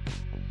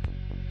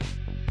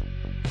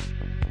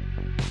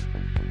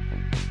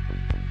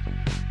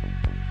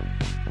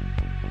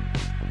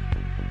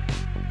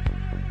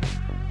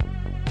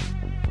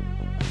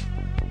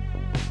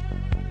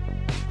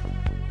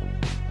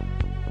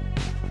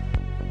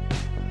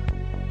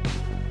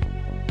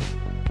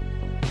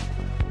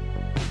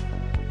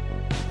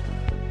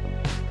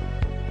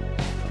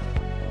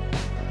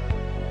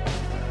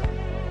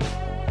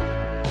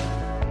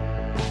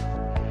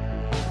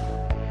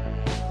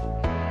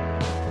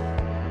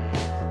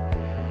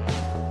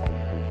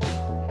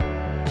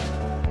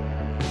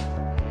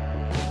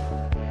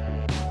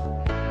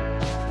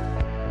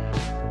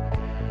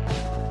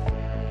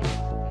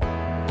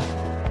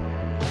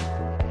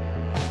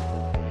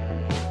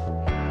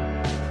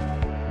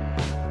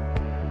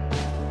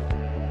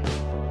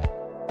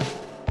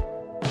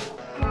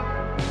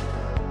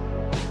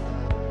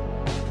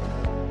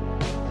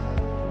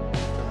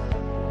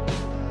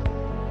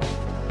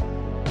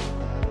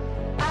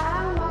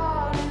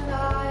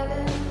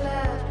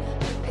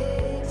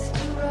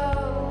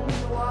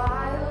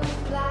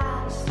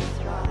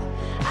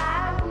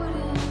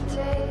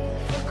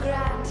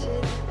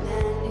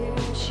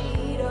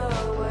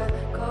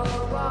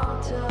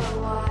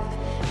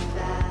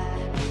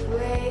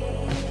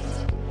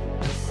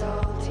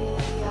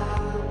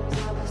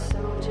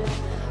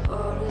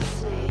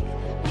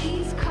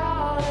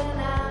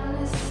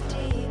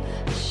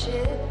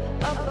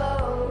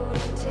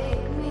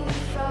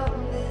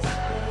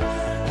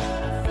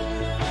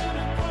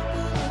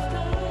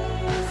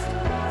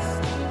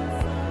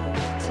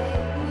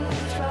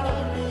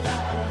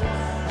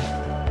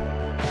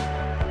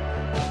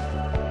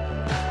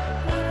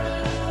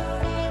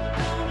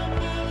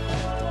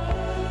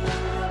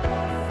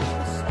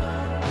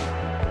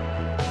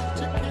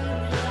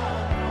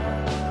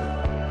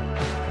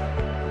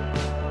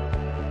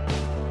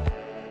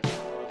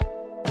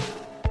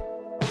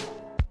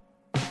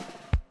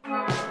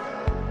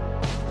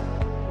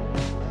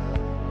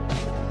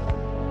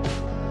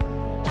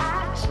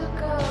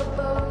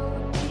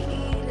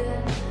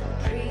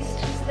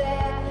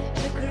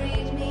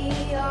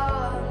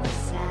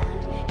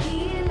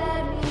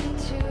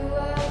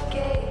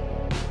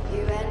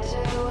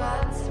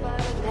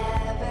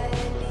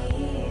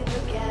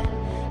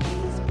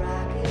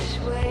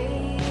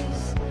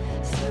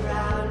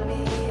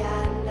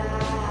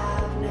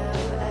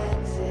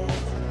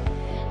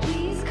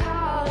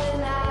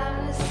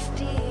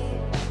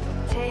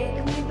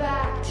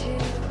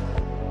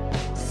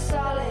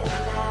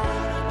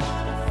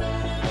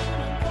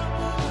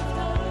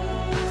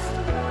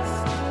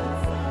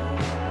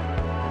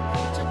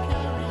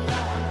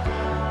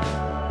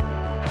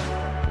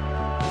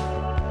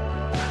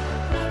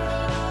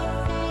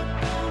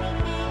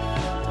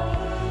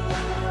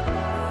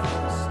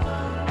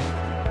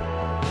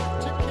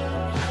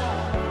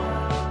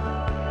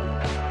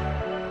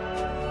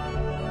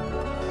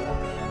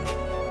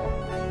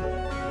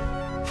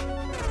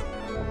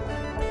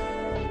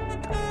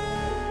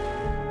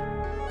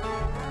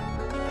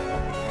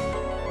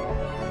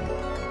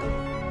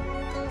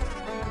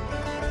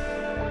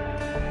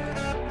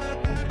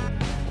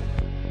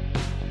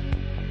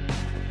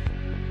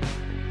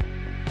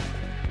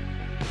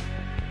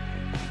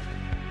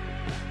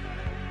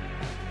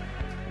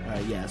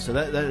 So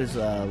that is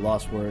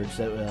Lost Words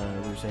that we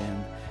were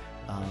saying.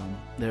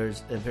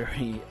 There's a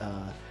very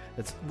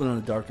it's one of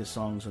the darkest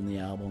songs on the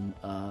album.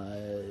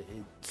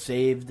 It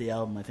saved the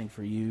album, I think,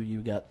 for you.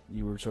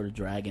 You were sort of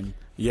dragging.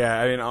 Yeah,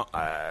 I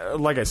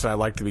mean, like I said, I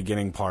liked the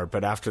beginning part,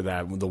 but after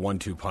that, the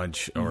 1-2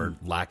 punch or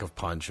lack of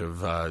punch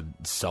of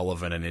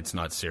Sullivan and It's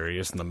Not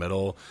Serious in the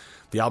middle,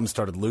 the album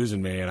started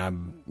losing me,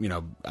 and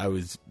I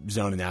was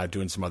zoning out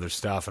doing some other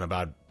stuff, and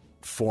about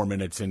 4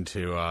 minutes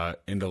into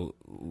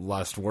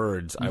Lost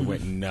Words, I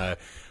went and I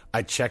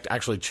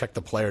actually checked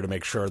the player to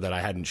make sure that I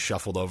hadn't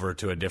shuffled over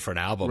to a different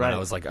album, and I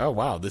was like, oh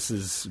wow, this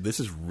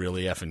is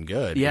really effing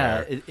good.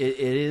 Yeah, it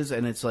is,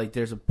 and it's like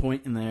there's a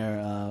point in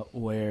there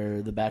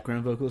where the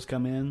background vocals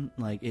come in,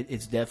 like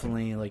it's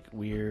definitely like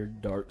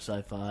weird dark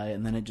sci-fi,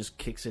 and then it just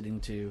kicks it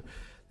into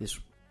this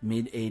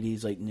mid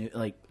 '80s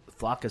like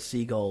Flock of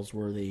Seagulls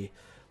worthy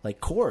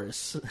like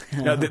chorus.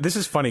 Now, this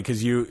is funny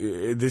because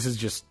this is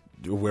just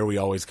where we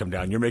always come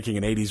down. You're making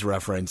an 80s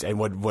reference, and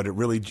what it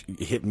really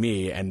hit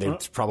me, and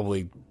it's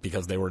probably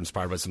because they were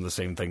inspired by some of the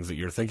same things that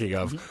you're thinking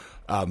of,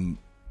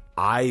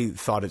 I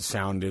thought it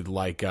sounded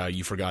like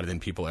You Forgot It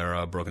in People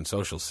era Broken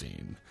Social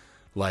Scene.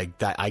 Like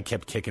that, I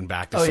kept kicking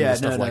back to some of the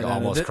stuff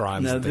Almost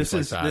Crimes and things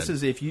like that. This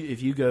is if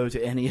you go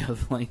to any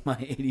of like my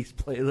 80s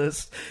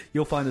playlists,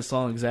 you'll find a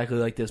song exactly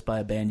like this by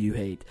a band you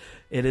hate.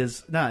 It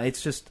is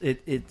it's just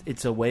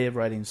it's a way of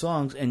writing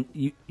songs, and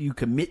you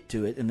commit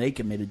to it, and they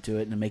committed to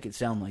it, and to make it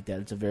sound like that.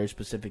 It's a very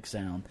specific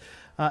sound,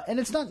 and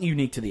it's not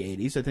unique to the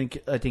 80s.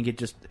 I think it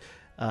just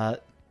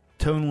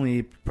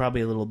tonally probably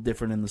a little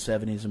different in the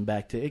 70s, and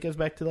it goes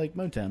back to like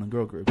Motown and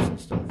girl groups and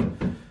stuff.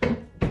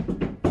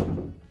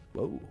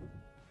 Oh.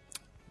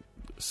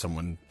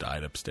 Someone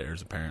died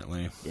upstairs,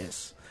 apparently.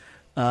 Yes.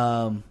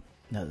 No,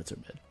 that's our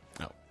bed.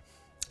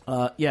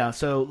 Yeah,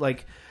 so,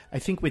 like, I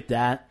think with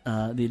that,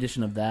 the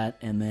addition of that,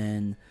 and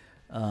then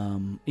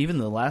even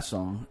the last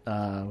song,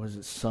 was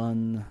it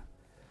Sun...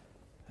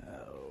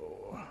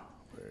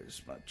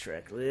 where's my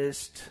track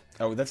list?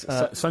 Oh, that's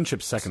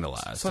Sunship's second to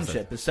last.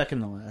 Sunship is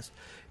second to last.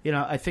 You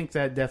know, I think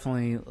that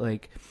definitely,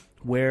 like,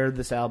 where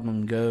this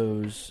album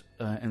goes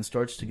and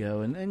starts to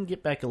go, and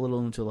get back a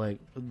little into, like,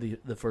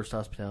 the first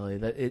Hospitality,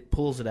 that it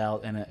pulls it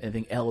out and I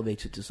think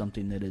elevates it to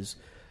something that is...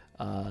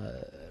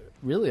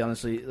 really,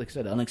 honestly, like I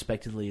said,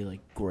 unexpectedly, like,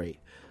 great.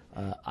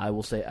 I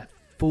will say I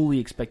fully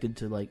expected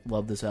to, like,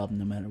 love this album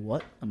no matter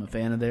what. I'm a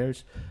fan of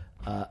theirs.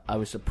 I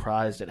was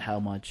surprised at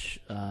how much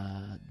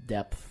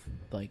depth,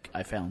 like,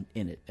 I found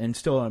in it, and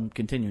still I'm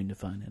continuing to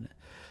find in it.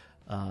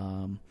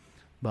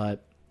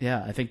 But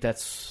yeah, I think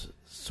that's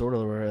sort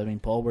of where. I mean,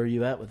 Paul, where are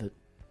you at with it?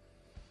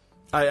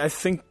 I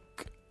think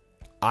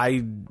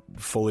I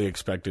fully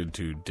expected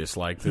to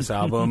dislike this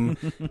album,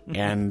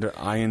 and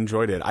I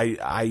enjoyed it.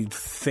 I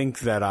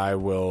think that I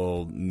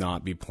will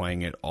not be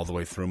playing it all the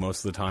way through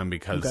most of the time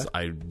because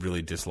I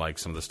really dislike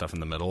some of the stuff in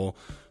the middle,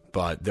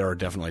 but there are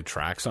definitely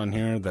tracks on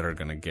here that are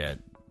going to get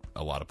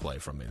a lot of play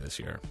from me this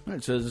year. All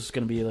right, so is this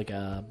going to be like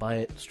a buy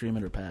it, stream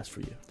it, or pass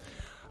for you?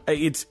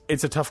 It's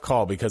a tough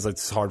call because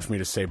it's hard for me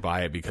to say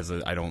buy it because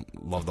I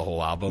don't love the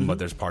whole album, but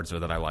there's parts of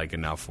it that I like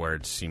enough where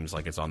it seems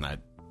like it's on that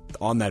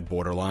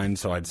borderline,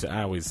 so I'd say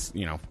I always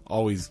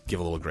give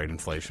a little grade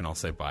inflation. I'll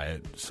say buy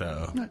it.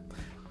 So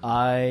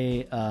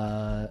I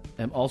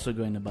am also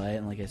going to buy it,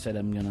 and like I said,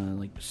 I'm gonna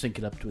like sync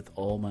it up with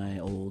all my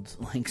old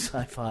like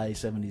sci-fi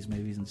 70s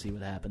movies and see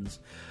what happens.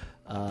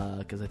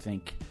 Because I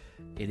think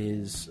it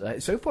is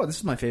so far. This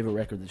is my favorite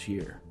record this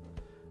year.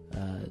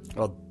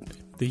 Well,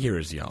 the year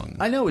is young.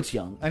 I know it's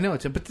young. I know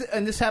it's,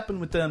 and this happened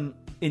with them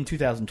in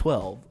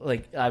 2012.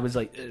 Like I was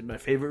like, my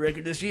favorite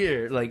record this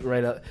year, like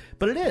right up.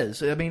 But it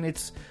is. I mean,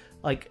 it's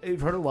like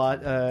I've heard a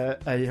lot.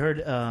 I heard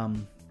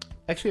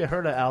actually I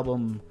heard an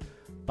album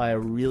by a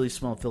really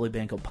small Philly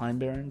band called Pine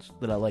Barrens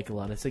that I like a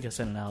lot. I think I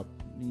sent it out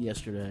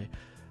yesterday.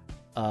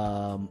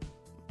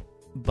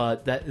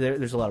 But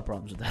there's a lot of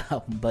problems with that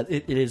album. But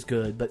it is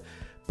good.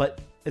 But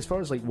as far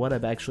as like what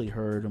I've actually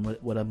heard and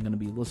what I'm going to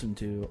be listening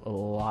to a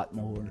lot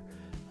more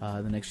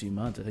the next few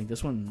months, I think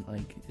this one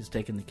like is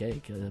taking the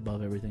cake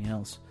above everything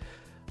else.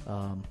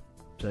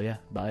 So yeah,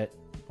 buy it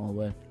all the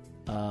way.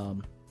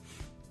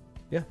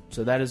 Yeah,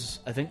 so that is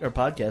I think our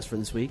podcast for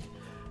this week.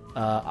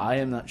 I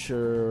am not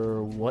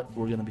sure what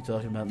we're going to be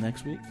talking about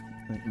next week.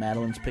 I think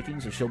Madeline's picking,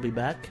 so she'll be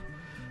back.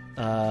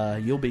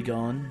 You'll be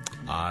gone.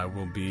 I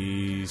will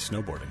be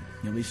snowboarding.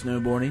 You'll be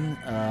snowboarding.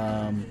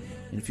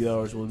 In a few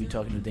hours, we'll be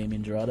talking to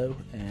Damien Jurado,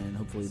 and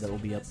hopefully that will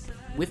be up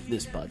with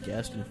this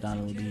podcast, and if not,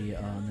 it'll be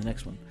on the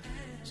next one.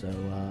 So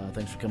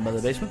thanks for coming by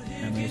the basement,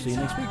 and we'll see you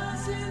next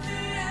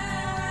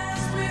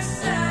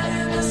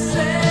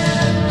week.